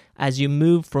as you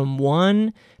move from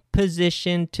one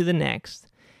position to the next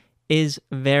is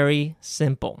very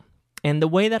simple. And the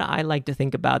way that I like to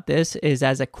think about this is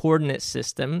as a coordinate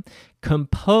system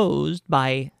composed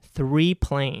by 3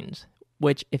 planes,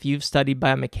 which if you've studied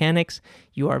biomechanics,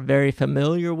 you are very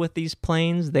familiar with these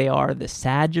planes. They are the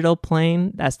sagittal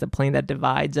plane, that's the plane that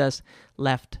divides us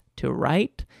left to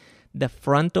right. The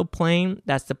frontal plane,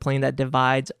 that's the plane that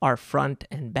divides our front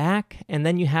and back. And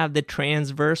then you have the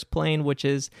transverse plane, which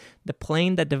is the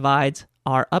plane that divides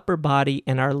our upper body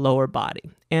and our lower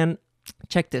body. And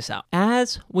check this out.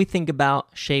 As we think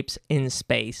about shapes in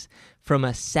space from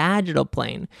a sagittal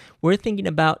plane, we're thinking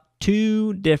about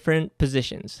 2 different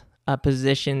positions. A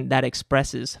position that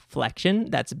expresses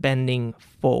flexion, that's bending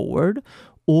forward,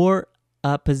 or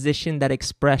a position that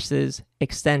expresses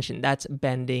extension, that's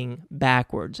bending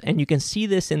backwards. And you can see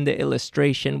this in the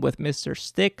illustration with Mr.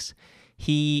 Sticks.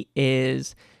 He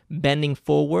is bending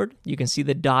forward. You can see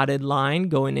the dotted line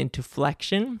going into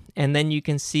flexion, and then you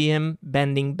can see him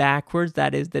bending backwards.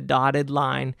 That is the dotted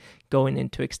line going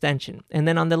into extension. And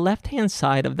then on the left-hand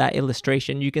side of that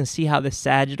illustration, you can see how the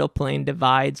sagittal plane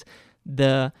divides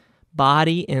the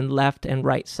body in left and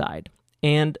right side.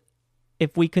 And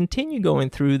if we continue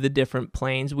going through the different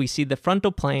planes, we see the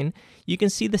frontal plane. You can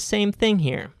see the same thing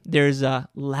here. There's a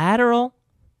lateral,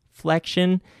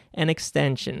 flexion, and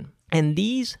extension. And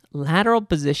these lateral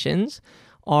positions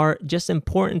are just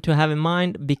important to have in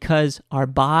mind because our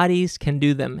bodies can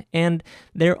do them. And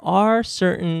there are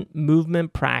certain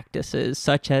movement practices,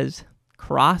 such as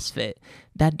CrossFit,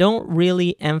 that don't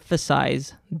really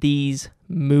emphasize these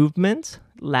movements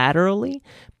laterally,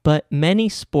 but many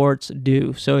sports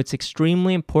do. So it's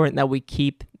extremely important that we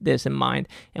keep this in mind.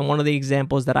 And one of the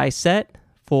examples that I set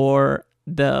for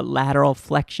the lateral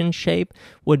flexion shape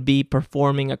would be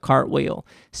performing a cartwheel,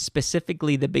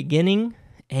 specifically the beginning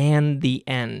and the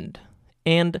end.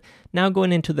 And now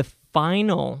going into the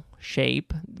final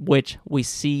shape, which we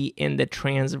see in the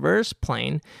transverse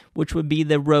plane, which would be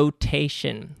the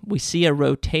rotation. We see a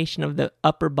rotation of the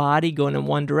upper body going in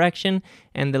one direction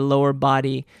and the lower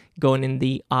body going in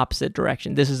the opposite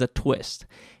direction. This is a twist.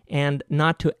 And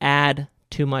not to add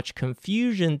too much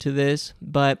confusion to this,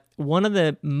 but one of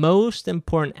the most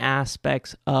important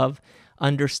aspects of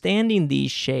understanding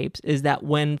these shapes is that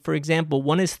when, for example,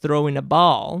 one is throwing a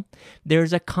ball,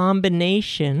 there's a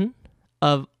combination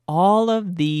of all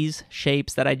of these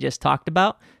shapes that I just talked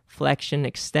about, flexion,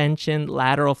 extension,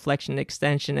 lateral flexion,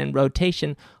 extension, and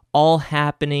rotation, all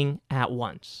happening at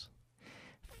once.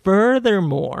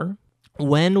 Furthermore,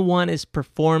 when one is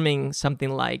performing something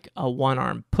like a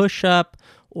one-arm push-up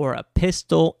or a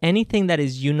pistol, anything that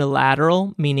is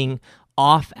unilateral, meaning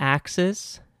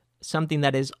off-axis, something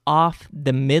that is off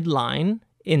the midline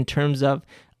in terms of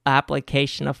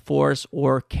application of force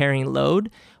or carrying load,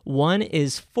 one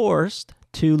is forced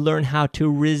to learn how to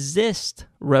resist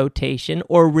rotation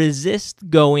or resist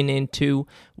going into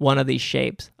one of these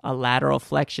shapes, a lateral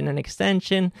flexion and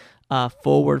extension, a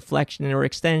forward flexion or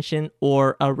extension,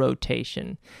 or a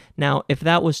rotation. Now, if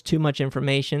that was too much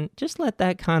information, just let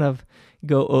that kind of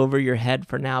go over your head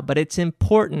for now, but it's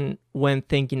important when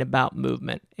thinking about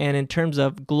movement. And in terms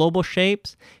of global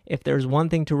shapes, if there's one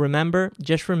thing to remember,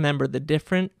 just remember the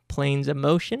different planes of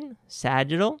motion,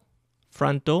 sagittal,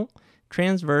 frontal,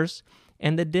 transverse,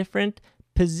 and the different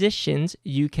positions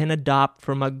you can adopt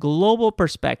from a global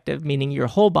perspective, meaning your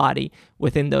whole body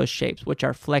within those shapes, which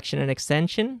are flexion and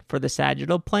extension for the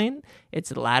sagittal plane,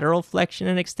 it's lateral flexion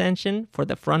and extension for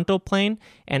the frontal plane,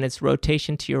 and it's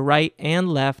rotation to your right and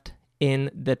left in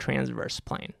the transverse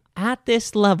plane. At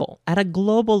this level, at a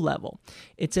global level,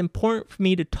 it's important for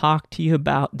me to talk to you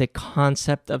about the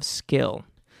concept of skill.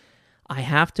 I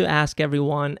have to ask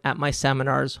everyone at my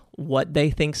seminars what they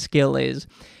think skill is.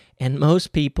 And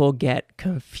most people get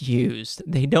confused.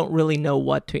 They don't really know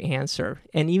what to answer.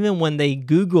 And even when they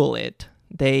Google it,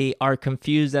 they are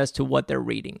confused as to what they're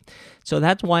reading. So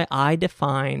that's why I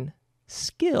define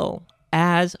skill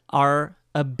as our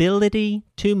ability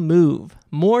to move,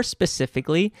 more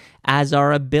specifically, as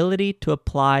our ability to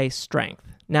apply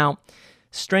strength. Now,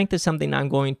 strength is something I'm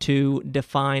going to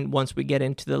define once we get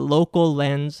into the local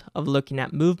lens of looking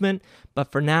at movement.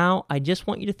 But for now, I just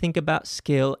want you to think about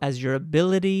skill as your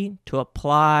ability to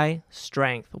apply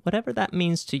strength, whatever that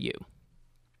means to you.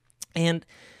 And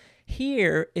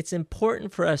here, it's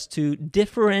important for us to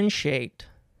differentiate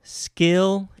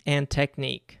skill and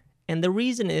technique. And the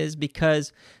reason is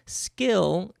because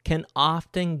skill can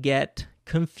often get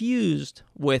confused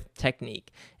with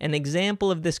technique. An example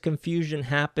of this confusion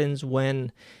happens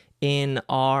when in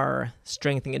our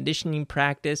strength and conditioning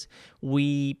practice,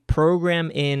 we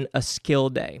program in a skill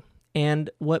day. And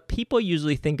what people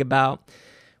usually think about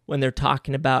when they're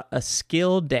talking about a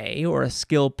skill day or a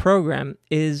skill program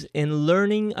is in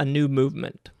learning a new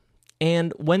movement.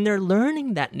 And when they're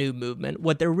learning that new movement,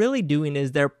 what they're really doing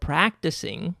is they're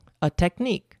practicing a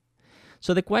technique.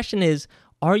 So the question is,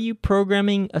 are you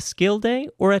programming a skill day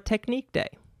or a technique day?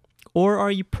 Or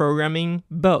are you programming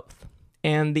both?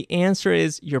 And the answer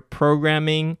is you're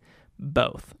programming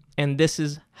both. And this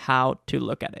is how to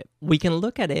look at it. We can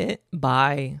look at it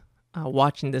by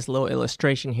watching this little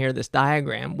illustration here, this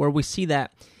diagram, where we see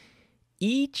that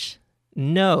each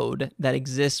node that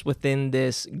exists within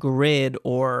this grid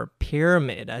or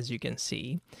pyramid, as you can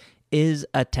see, is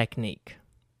a technique.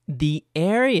 The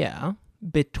area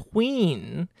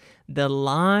between the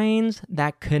lines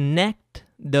that connect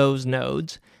those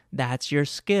nodes, that's your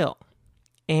skill.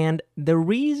 And the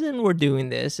reason we're doing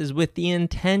this is with the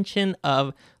intention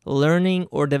of learning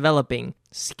or developing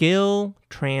skill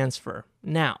transfer.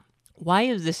 Now, why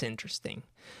is this interesting?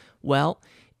 Well,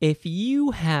 if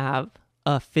you have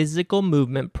a physical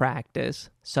movement practice,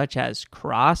 such as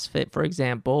CrossFit, for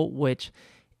example, which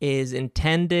is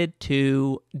intended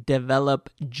to develop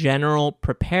general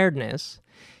preparedness,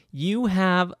 you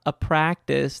have a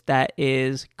practice that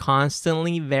is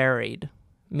constantly varied,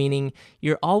 meaning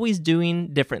you're always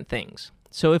doing different things.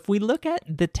 So if we look at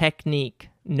the technique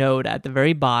node at the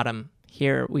very bottom,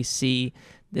 here we see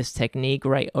this technique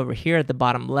right over here at the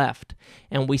bottom left,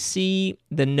 and we see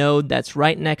the node that's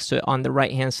right next to it on the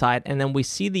right-hand side, and then we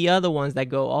see the other ones that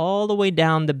go all the way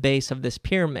down the base of this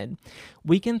pyramid.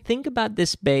 We can think about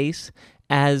this base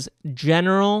as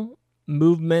general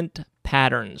movement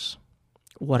patterns,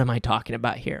 What am I talking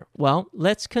about here? Well,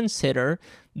 let's consider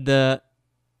the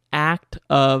act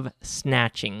of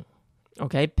snatching.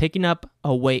 Okay, picking up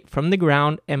a weight from the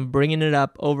ground and bringing it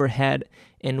up overhead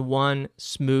in one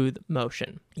smooth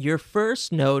motion. Your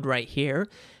first node right here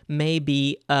may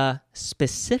be a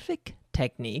specific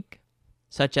technique,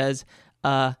 such as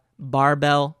a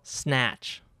barbell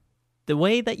snatch. The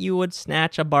way that you would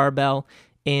snatch a barbell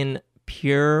in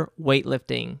pure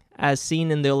weightlifting, as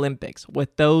seen in the Olympics,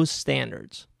 with those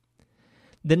standards.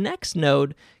 The next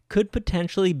node could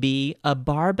potentially be a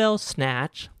barbell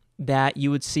snatch that you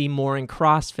would see more in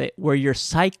CrossFit, where you're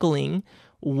cycling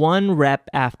one rep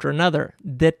after another.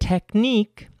 The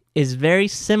technique is very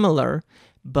similar,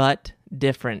 but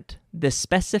different. The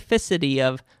specificity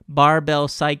of barbell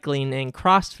cycling in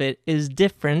CrossFit is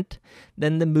different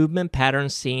than the movement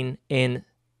patterns seen in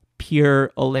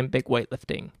pure Olympic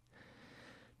weightlifting.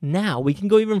 Now, we can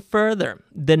go even further.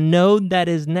 The node that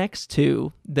is next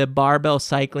to the barbell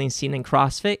cycling seen in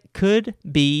CrossFit could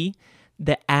be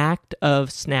the act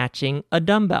of snatching a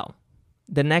dumbbell.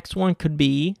 The next one could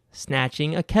be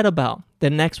snatching a kettlebell. The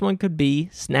next one could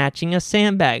be snatching a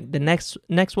sandbag. The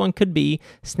next one could be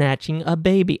snatching a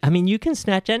baby. I mean, you can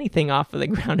snatch anything off of the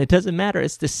ground. It doesn't matter.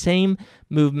 It's the same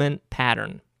movement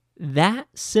pattern. That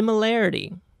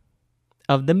similarity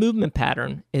of the movement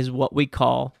pattern is what we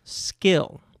call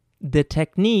skill. The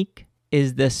technique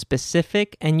is the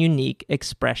specific and unique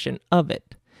expression of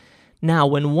it. Now,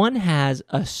 when one has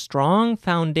a strong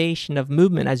foundation of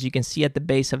movement, as you can see at the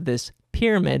base of this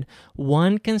pyramid,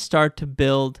 one can start to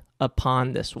build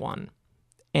upon this one.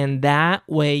 And that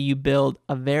way you build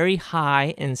a very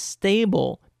high and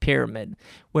stable pyramid,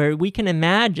 where we can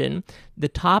imagine the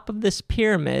top of this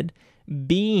pyramid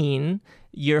being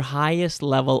your highest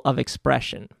level of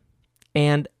expression,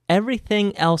 and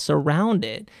everything else around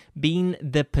it being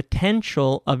the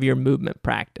potential of your movement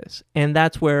practice. And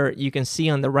that's where you can see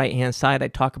on the right-hand side, I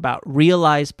talk about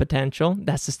realized potential.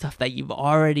 That's the stuff that you've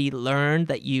already learned,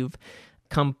 that you've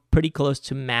come pretty close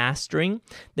to mastering.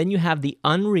 Then you have the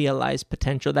unrealized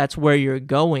potential. That's where you're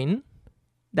going.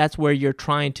 That's where you're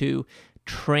trying to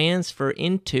transfer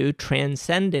into,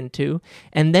 transcend into.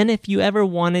 And then if you ever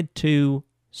wanted to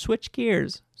switch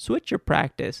gears, switch your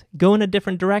practice, go in a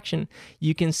different direction,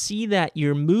 you can see that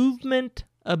your movement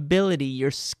ability,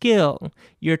 your skill,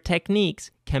 your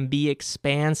techniques can be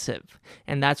expansive.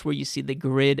 And that's where you see the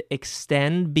grid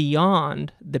extend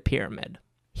beyond the pyramid.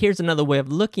 Here's another way of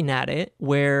looking at it,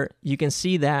 where you can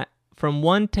see that from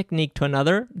one technique to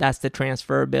another, that's the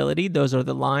transferability. Those are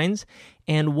the lines.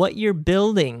 And what you're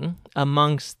building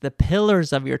amongst the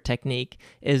pillars of your technique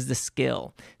is the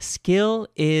skill. Skill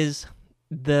is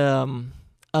the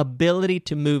ability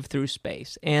to move through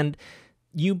space. And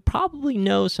you probably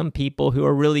know some people who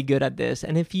are really good at this.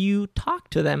 And if you talk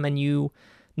to them and you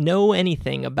know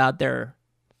anything about their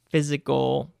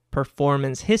physical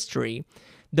performance history,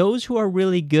 those who are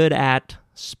really good at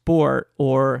sport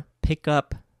or pick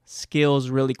up skills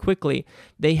really quickly,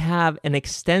 they have an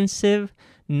extensive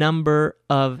number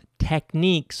of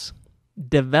techniques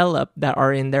developed that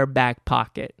are in their back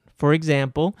pocket. For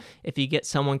example, if you get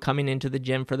someone coming into the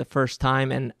gym for the first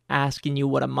time and asking you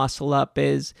what a muscle up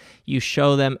is, you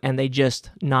show them and they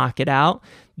just knock it out,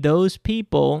 those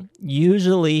people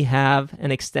usually have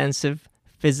an extensive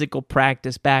physical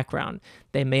practice background.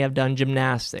 They may have done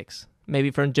gymnastics. Maybe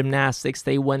from gymnastics,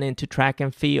 they went into track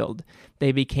and field.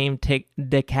 They became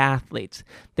decathletes.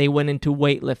 They went into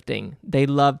weightlifting. They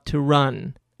loved to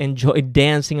run, enjoyed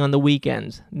dancing on the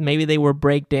weekends. Maybe they were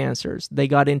break dancers. They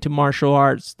got into martial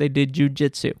arts. They did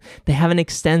jujitsu. They have an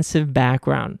extensive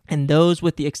background. And those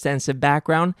with the extensive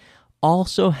background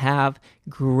also have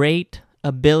great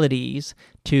abilities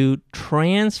to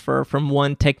transfer from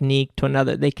one technique to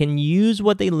another. They can use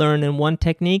what they learn in one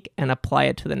technique and apply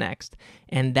it to the next.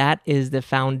 And that is the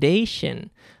foundation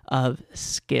of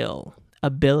skill,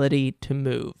 ability to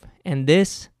move. And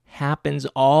this happens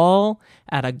all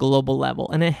at a global level.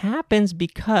 And it happens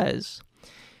because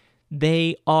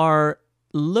they are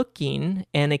looking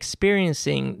and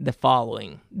experiencing the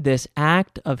following: this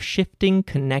act of shifting,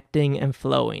 connecting, and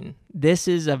flowing. This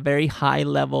is a very high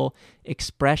level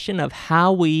expression of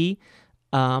how we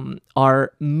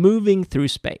are moving through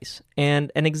space.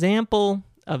 And an example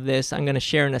of this I'm going to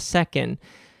share in a second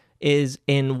is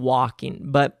in walking.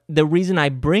 But the reason I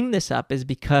bring this up is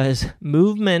because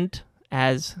movement,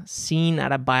 as seen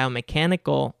at a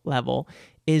biomechanical level,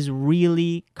 is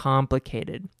really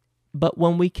complicated. But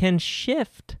when we can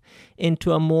shift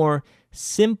into a more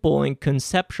simple and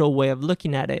conceptual way of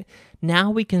looking at it,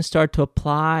 now we can start to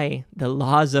apply the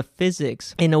laws of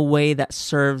physics in a way that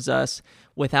serves us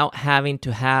without having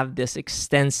to have this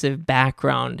extensive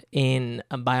background in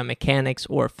biomechanics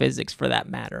or physics for that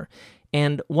matter.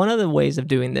 And one of the ways of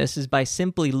doing this is by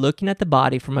simply looking at the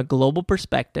body from a global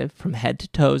perspective, from head to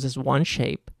toes as one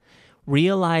shape,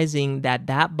 realizing that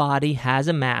that body has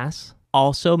a mass,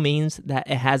 also means that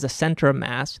it has a center of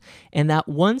mass, and that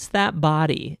once that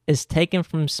body is taken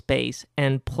from space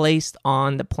and placed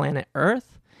on the planet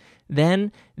Earth,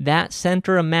 then that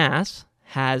center of mass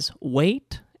has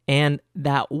weight, and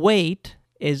that weight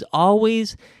is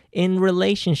always in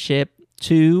relationship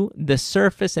to the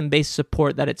surface and base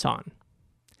support that it's on.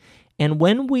 And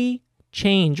when we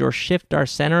change or shift our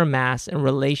center of mass in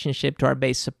relationship to our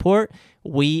base support,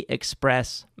 we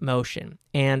express motion.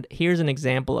 And here's an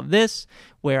example of this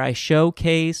where I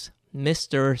showcase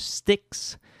Mr.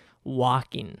 Sticks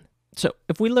walking. So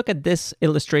if we look at this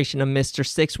illustration of Mr.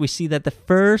 Sticks, we see that the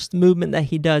first movement that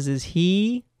he does is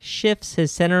he shifts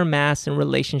his center of mass in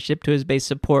relationship to his base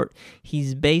support.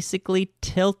 He's basically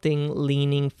tilting,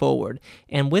 leaning forward.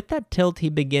 And with that tilt, he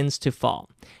begins to fall.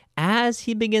 As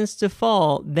he begins to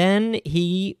fall, then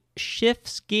he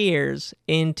shifts gears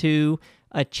into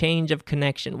a change of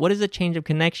connection. What is a change of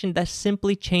connection? That's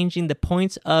simply changing the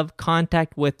points of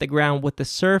contact with the ground, with the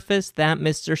surface that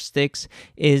Mr. Sticks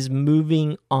is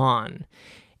moving on.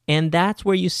 And that's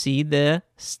where you see the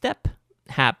step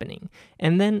happening.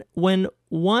 And then when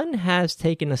one has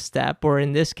taken a step, or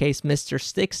in this case, Mr.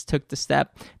 Sticks took the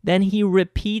step, then he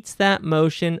repeats that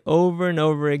motion over and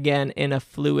over again in a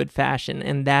fluid fashion,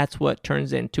 and that's what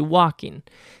turns into walking.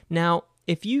 Now,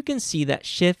 if you can see that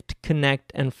shift,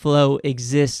 connect, and flow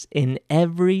exists in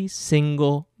every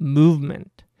single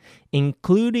movement,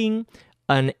 including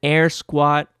an air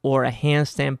squat or a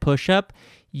handstand push-up,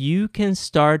 you can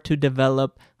start to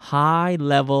develop high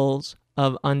levels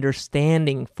of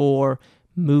understanding for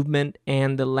movement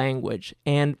and the language.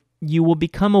 And you will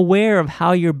become aware of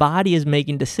how your body is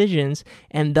making decisions,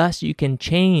 and thus you can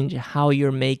change how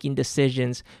you're making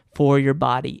decisions for your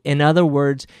body. In other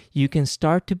words, you can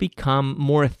start to become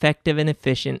more effective and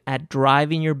efficient at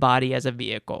driving your body as a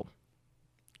vehicle.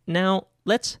 Now,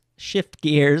 let's shift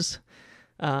gears,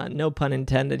 no pun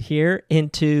intended here,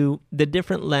 into the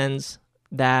different lens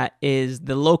that is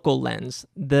the local lens,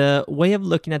 the way of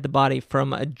looking at the body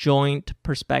from a joint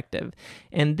perspective.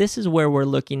 And this is where we're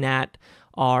looking at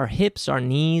our hips, our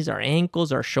knees, our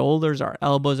ankles, our shoulders, our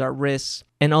elbows, our wrists.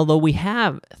 And although we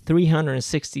have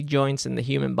 360 joints in the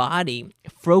human body,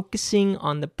 focusing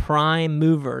on the prime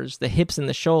movers, the hips and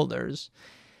the shoulders,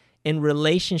 in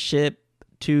relationship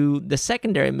to the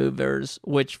secondary movers,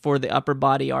 which for the upper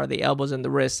body are the elbows and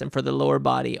the wrists, and for the lower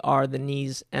body are the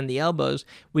knees and the elbows,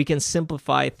 we can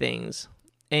simplify things.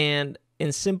 And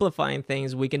in simplifying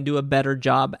things, we can do a better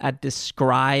job at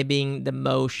describing the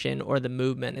motion or the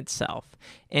movement itself.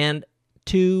 And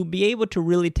to be able to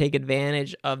really take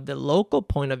advantage of the local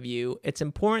point of view, it's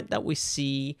important that we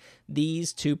see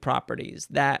these two properties,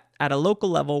 that at a local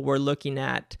level, we're looking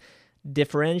at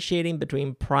differentiating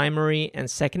between primary and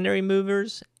secondary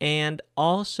movers, and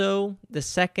also the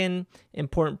second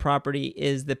important property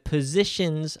is the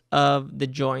positions of the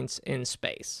joints in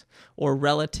space or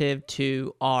relative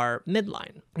to our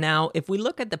midline. Now, if we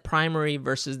look at the primary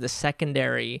versus the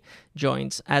secondary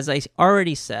joints, as I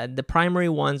already said, the primary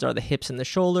ones are the hips and the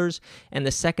shoulders, and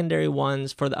the secondary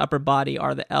ones for the upper body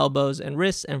are the elbows and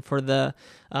wrists, and for the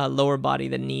lower body,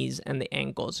 the knees and the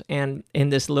ankles. And in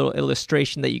this little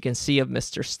illustration that you can see of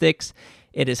Mr. Sticks,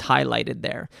 it is highlighted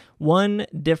there. One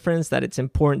difference that it's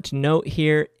important to note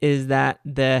here is that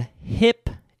the hip,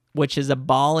 which is a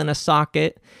ball in a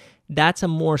socket, that's a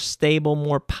more stable,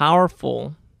 more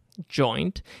powerful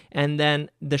joint. And then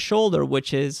the shoulder,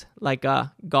 which is like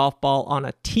a golf ball on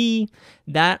a tee,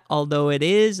 that, although it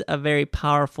is a very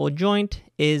powerful joint,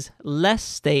 is less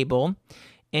stable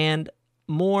and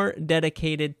more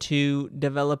dedicated to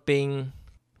developing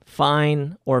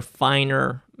fine or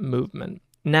finer movement.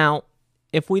 Now,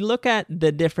 if we look at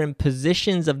the different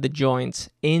positions of the joints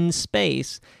in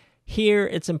space, here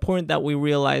it's important that we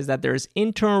realize that there's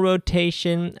internal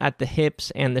rotation at the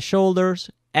hips and the shoulders,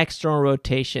 external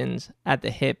rotations at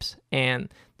the hips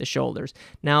and the shoulders.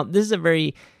 Now, this is a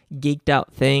very geeked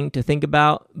out thing to think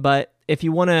about, but if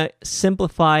you want to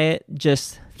simplify it,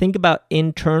 just think about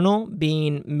internal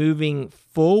being moving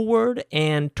forward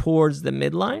and towards the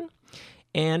midline,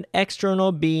 and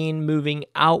external being moving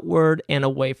outward and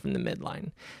away from the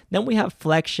midline. Then we have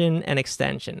flexion and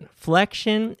extension.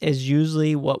 Flexion is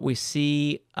usually what we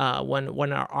see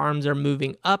when our arms are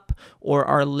moving up or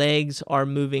our legs are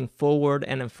moving forward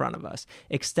and in front of us.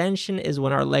 Extension is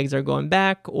when our legs are going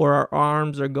back or our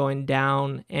arms are going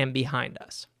down and behind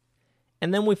us.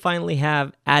 And then we finally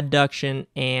have adduction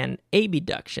and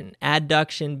abduction.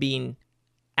 Adduction being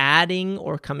adding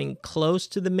or coming close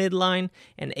to the midline,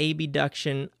 and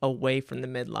abduction away from the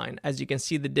midline. As you can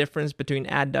see the difference between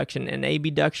adduction and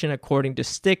abduction according to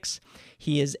Sticks,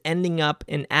 he is ending up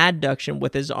in adduction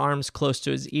with his arms close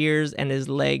to his ears and his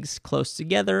legs close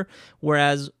together,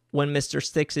 whereas when Mr.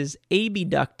 Sticks is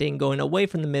abducting, going away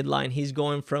from the midline, he's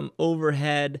going from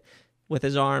overhead with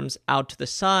his arms out to the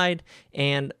side,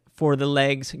 and for the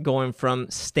legs going from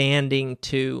standing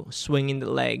to swinging the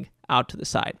leg out to the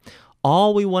side.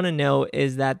 All we want to know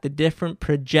is that the different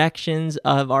projections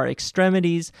of our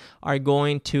extremities are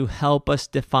going to help us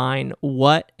define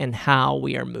what and how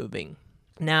we are moving.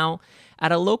 Now,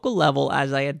 at a local level,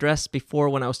 as I addressed before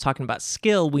when I was talking about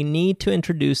skill, we need to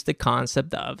introduce the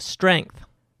concept of strength.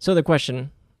 So the question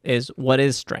is, what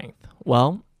is strength?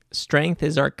 Well, strength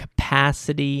is our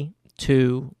capacity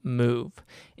to move.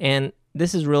 And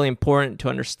this is really important to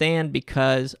understand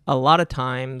because a lot of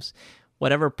times,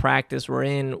 whatever practice we're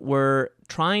in, we're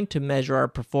trying to measure our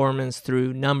performance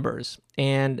through numbers.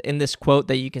 And in this quote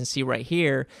that you can see right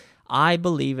here, I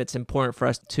believe it's important for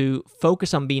us to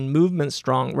focus on being movement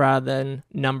strong rather than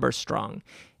number strong.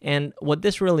 And what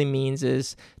this really means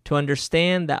is to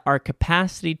understand that our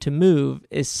capacity to move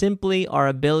is simply our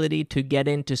ability to get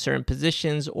into certain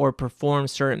positions or perform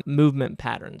certain movement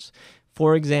patterns.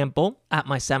 For example, at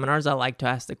my seminars, I like to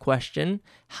ask the question,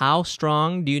 how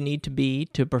strong do you need to be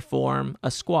to perform a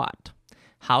squat?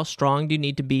 How strong do you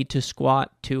need to be to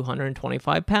squat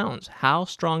 225 pounds? How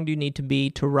strong do you need to be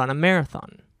to run a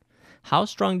marathon? How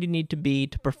strong do you need to be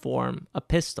to perform a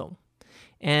pistol?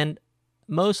 And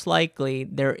most likely,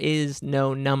 there is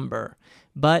no number,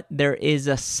 but there is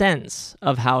a sense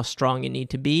of how strong you need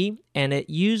to be, and it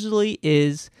usually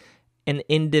is an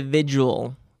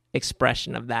individual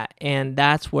expression of that. And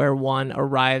that's where one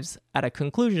arrives at a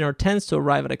conclusion, or tends to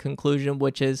arrive at a conclusion,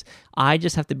 which is, I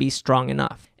just have to be strong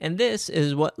enough. And this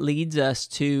is what leads us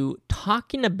to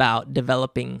talking about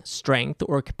developing strength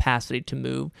or capacity to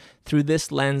move through this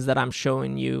lens that I'm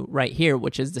showing you right here,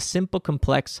 which is the simple,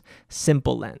 complex,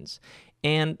 simple lens.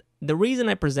 And the reason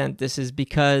I present this is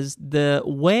because the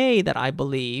way that I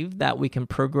believe that we can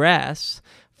progress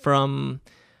from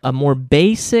a more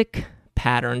basic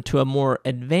pattern to a more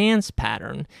advanced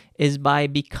pattern is by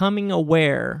becoming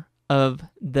aware of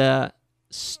the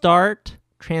start,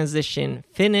 transition,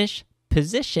 finish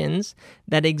positions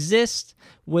that exist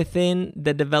within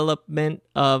the development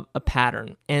of a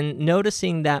pattern, and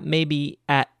noticing that maybe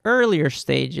at earlier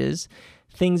stages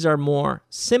things are more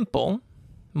simple,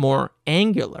 more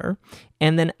angular,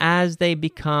 and then as they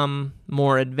become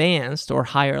more advanced or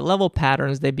higher level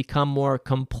patterns, they become more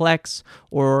complex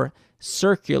or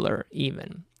circular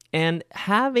even. And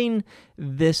having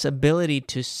this ability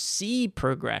to see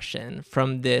progression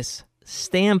from this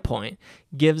standpoint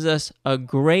gives us a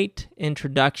great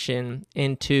introduction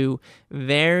into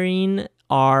varying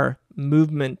our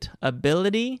movement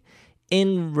ability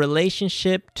in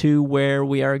relationship to where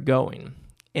we are going.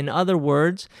 In other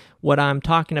words, what I'm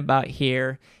talking about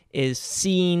here is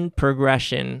seeing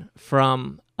progression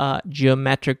from a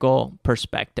geometrical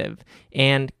perspective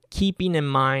and keeping in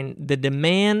mind the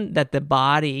demand that the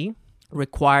body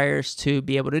requires to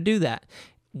be able to do that.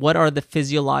 What are the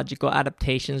physiological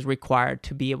adaptations required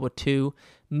to be able to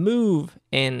move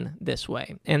in this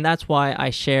way? And that's why I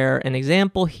share an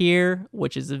example here,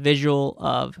 which is a visual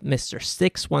of Mr.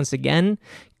 Sticks once again,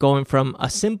 going from a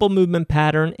simple movement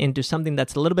pattern into something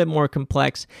that's a little bit more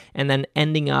complex and then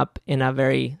ending up in a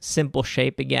very simple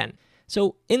shape again.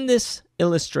 So in this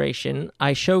illustration,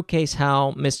 I showcase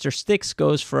how Mr. Sticks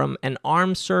goes from an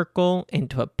arm circle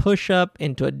into a push-up,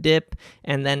 into a dip,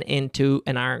 and then into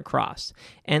an iron cross.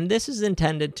 And this is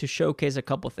intended to showcase a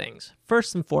couple things.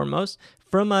 First and foremost,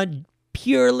 from a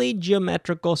purely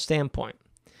geometrical standpoint,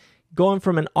 going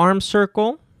from an arm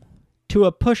circle to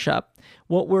a push-up,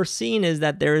 what we're seeing is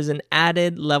that there is an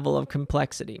added level of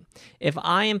complexity. If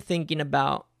I am thinking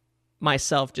about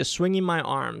myself just swinging my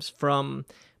arms from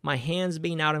my hands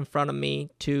being out in front of me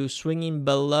to swinging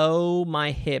below my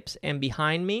hips and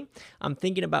behind me, I'm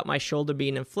thinking about my shoulder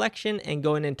being in flexion and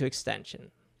going into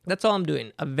extension. That's all I'm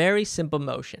doing, a very simple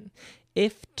motion.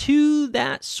 If to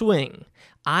that swing,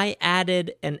 I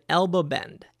added an elbow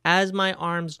bend, as my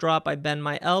arms drop, I bend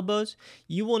my elbows,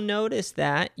 you will notice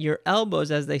that your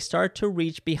elbows, as they start to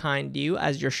reach behind you,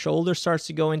 as your shoulder starts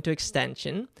to go into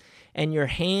extension, and your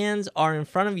hands are in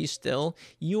front of you still,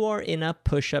 you are in a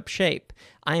push-up shape.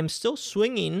 I am still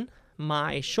swinging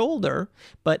my shoulder,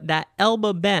 but that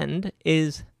elbow bend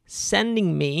is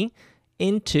sending me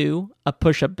into a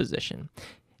push-up position.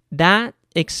 That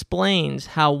explains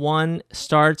how one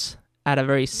starts at a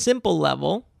very simple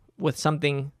level with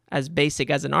something as basic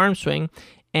as an arm swing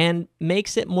and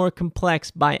makes it more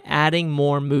complex by adding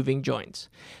more moving joints.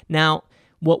 Now,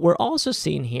 what we're also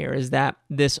seeing here is that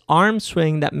this arm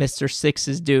swing that Mr. Six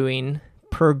is doing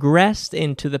progressed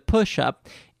into the push-up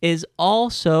is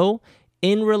also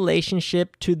in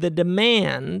relationship to the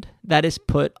demand that is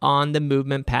put on the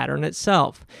movement pattern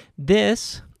itself.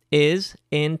 This is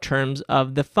in terms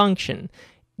of the function.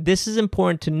 This is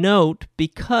important to note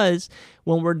because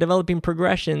when we're developing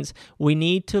progressions, we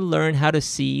need to learn how to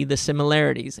see the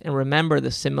similarities. And remember,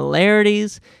 the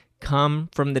similarities come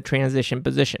from the transition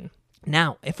position.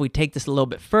 Now, if we take this a little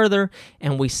bit further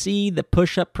and we see the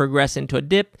push-up progress into a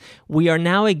dip, we are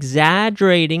now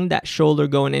exaggerating that shoulder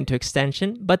going into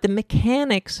extension, but the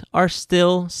mechanics are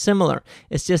still similar.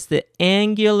 It's just the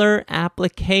angular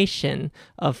application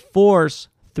of force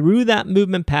through that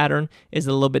movement pattern is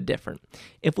a little bit different.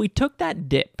 If we took that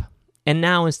dip and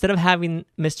now instead of having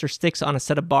Mr. Six on a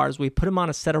set of bars, we put him on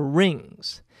a set of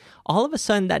rings, all of a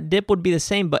sudden that dip would be the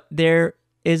same, but there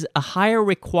is a higher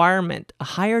requirement, a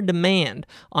higher demand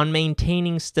on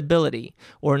maintaining stability,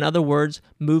 or in other words,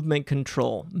 movement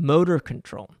control, motor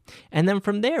control. And then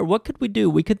from there, what could we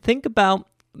do? We could think about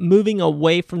moving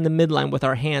away from the midline with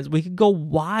our hands. We could go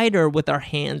wider with our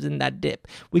hands in that dip.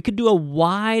 We could do a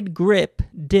wide grip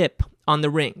dip on the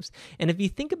rings. And if you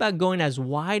think about going as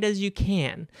wide as you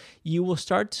can, you will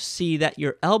start to see that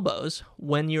your elbows,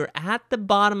 when you're at the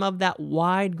bottom of that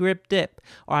wide grip dip,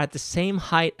 are at the same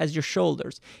height as your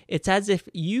shoulders. It's as if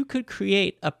you could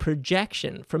create a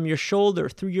projection from your shoulder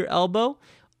through your elbow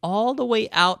all the way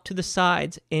out to the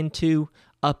sides into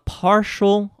a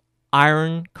partial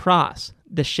iron cross,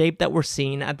 the shape that we're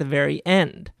seeing at the very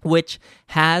end, which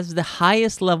has the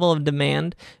highest level of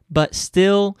demand, but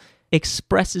still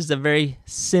expresses a very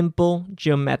simple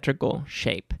geometrical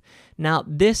shape. Now,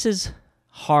 this is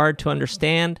hard to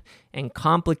understand and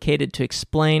complicated to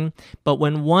explain, but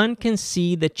when one can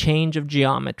see the change of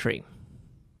geometry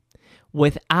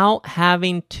without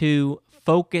having to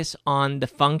focus on the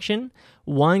function,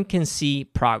 one can see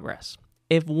progress.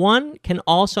 If one can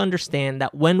also understand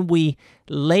that when we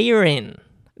layer in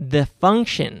the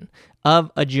function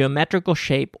of a geometrical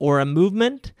shape or a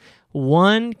movement,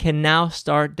 one can now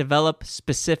start develop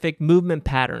specific movement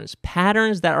patterns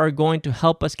that are going to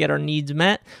help us get our needs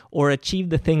met or achieve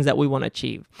the things that we want to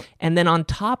achieve. And then on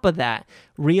top of that,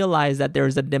 realize that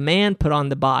there's a demand put on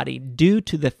the body due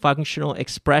to the functional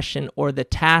expression or the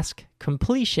task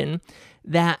completion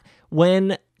that,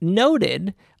 when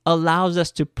noted, allows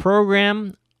us to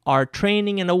program our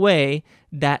training in a way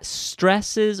that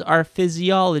stresses our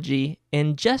physiology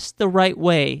in just the right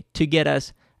way to get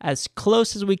us as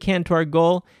close as we can to our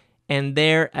goal and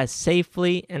there as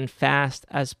safely and fast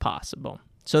as possible.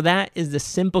 So that is the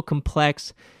simple,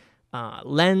 complex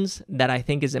lens that I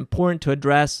think is important to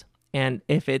address. And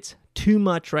if it's too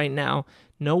much right now,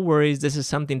 no worries. This is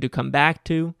something to come back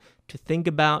to think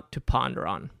about, to ponder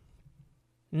on.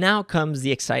 Now comes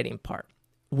the exciting part.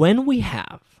 When we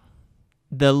have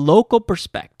the local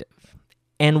perspective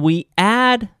and we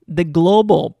add the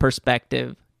global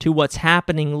perspective to what's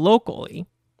happening locally,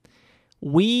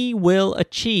 we will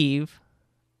achieve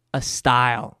a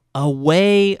style, a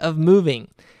way of moving.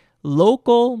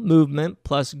 Local movement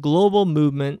plus global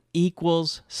movement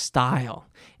equals style.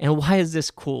 And why is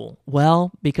this cool?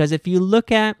 Well, because if you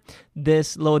look at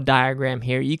this little diagram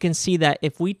here, you can see that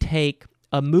if we take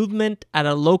a movement at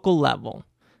a local level,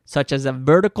 such as a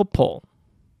vertical pull,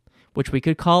 which we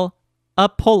could call a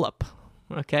pull-up,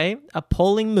 okay? A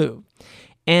pulling move,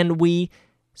 and we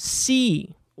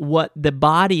see what the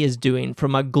body is doing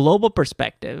from a global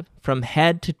perspective, from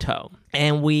head to toe.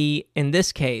 And we, in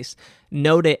this case,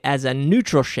 note it as a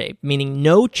neutral shape, meaning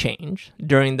no change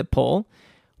during the pull.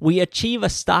 We achieve a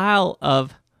style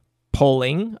of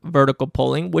pulling, vertical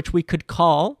pulling, which we could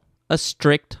call a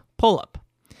strict pull-up.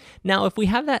 Now, if we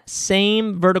have that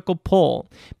same vertical pull,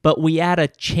 but we add a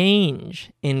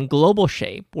change in global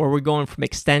shape, where we're going from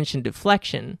extension to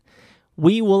flexion,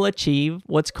 we will achieve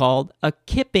what's called a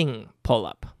kipping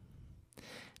pull-up.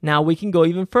 Now we can go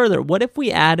even further. What if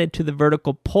we added to the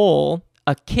vertical pull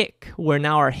a kick, where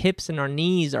now our hips and our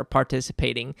knees are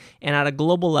participating, and at a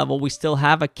global level we still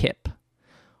have a kip?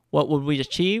 What would we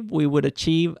achieve? We would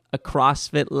achieve a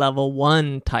CrossFit level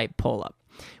 1 type pull-up.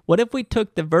 What if we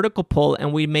took the vertical pull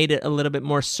and we made it a little bit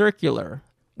more circular?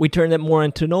 We turned it more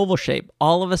into an oval shape.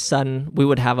 All of a sudden, we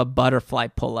would have a butterfly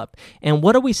pull-up. And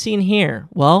what are we seeing here?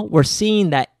 Well, we're seeing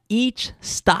that each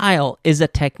style is a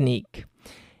technique,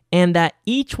 and that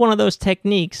each one of those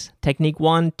techniques, technique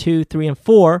 1, 2, 3, and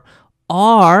 4,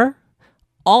 are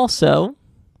also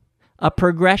a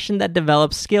progression that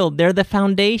develops skill. They're the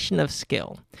foundation of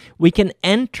skill. We can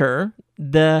enter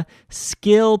the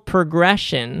skill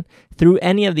progression through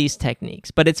any of these techniques,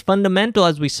 but it's fundamental,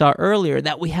 as we saw earlier,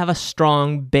 that we have a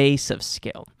strong base of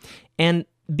skill. And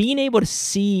being able to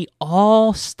see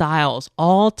all styles,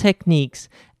 all techniques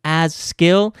as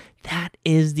skill, that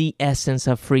is the essence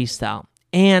of freestyle.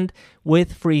 And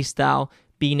with freestyle,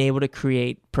 being able to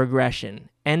create progression,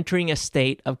 entering a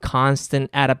state of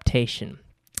constant adaptation.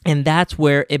 And that's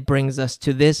where it brings us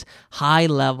to this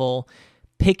high-level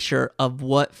picture of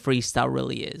what freestyle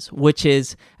really is, which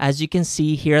is, as you can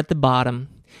see here at the bottom,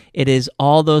 it is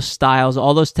all those styles,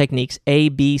 all those techniques, A,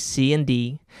 B, C, and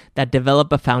D, that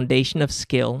develop a foundation of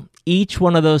skill. Each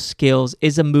one of those skills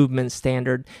is a movement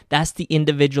standard. That's the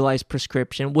individualized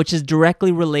prescription, which is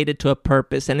directly related to a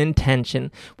purpose and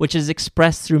intention, which is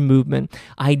expressed through movement.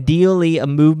 Ideally, a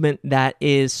movement that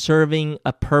is serving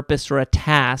a purpose or a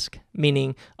task,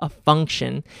 meaning a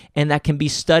function, and that can be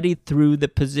studied through the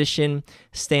position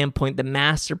standpoint, the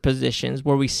master positions,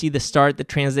 where we see the start, the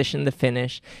transition, the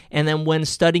finish. And then when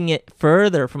studying it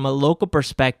further from a local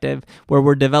perspective, where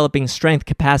we're developing strength,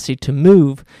 capacity to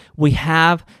move, we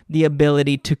have the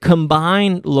ability to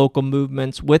combine local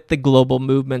movements with the global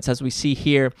movements, as we see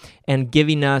here, and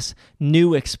giving us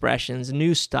new expressions,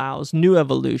 new styles, new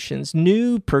evolutions,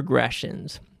 new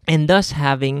progressions, and thus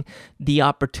having the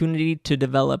opportunity to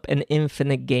develop an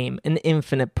infinite game, an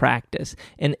infinite practice,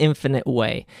 an infinite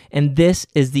way. And this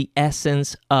is the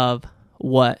essence of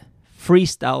what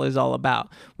freestyle is all about,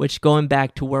 which, going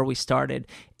back to where we started,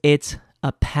 it's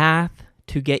a path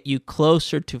to get you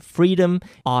closer to freedom,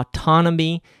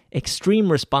 autonomy,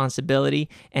 extreme responsibility,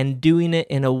 and doing it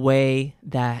in a way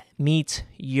that meets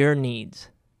your needs,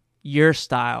 your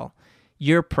style,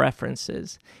 your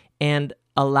preferences, and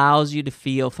allows you to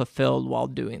feel fulfilled while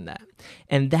doing that.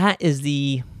 And that is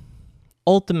the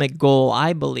ultimate goal,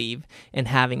 I believe, in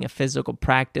having a physical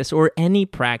practice, or any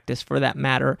practice for that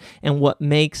matter, and what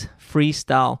makes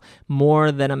freestyle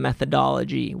more than a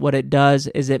methodology. What it does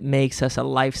is it makes us a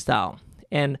lifestyle,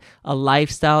 and a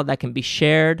lifestyle that can be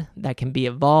shared, that can be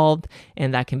evolved,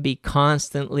 and that can be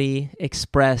constantly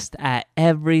expressed at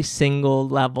every single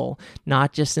level,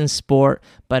 not just in sport,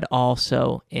 but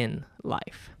also in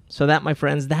life. So that, my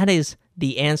friends, that is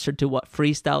the answer to what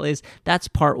freestyle is. That's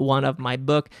part one of my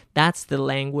book. That's the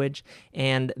language,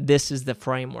 and this is the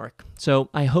framework. So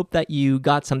I hope that you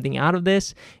got something out of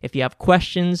this. If you have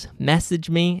questions, message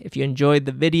me. If you enjoyed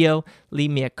the video,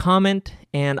 leave me a comment,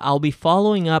 and I'll be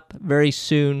following up very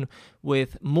soon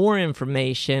with more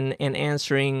information and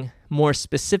answering more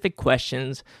specific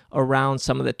questions around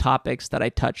some of the topics that I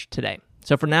touched today.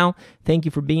 So for now, thank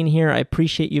you for being here. I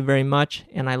appreciate you very much,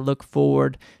 and I look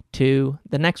forward to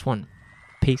the next one.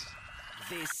 Peace.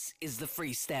 This is the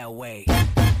freestyle way.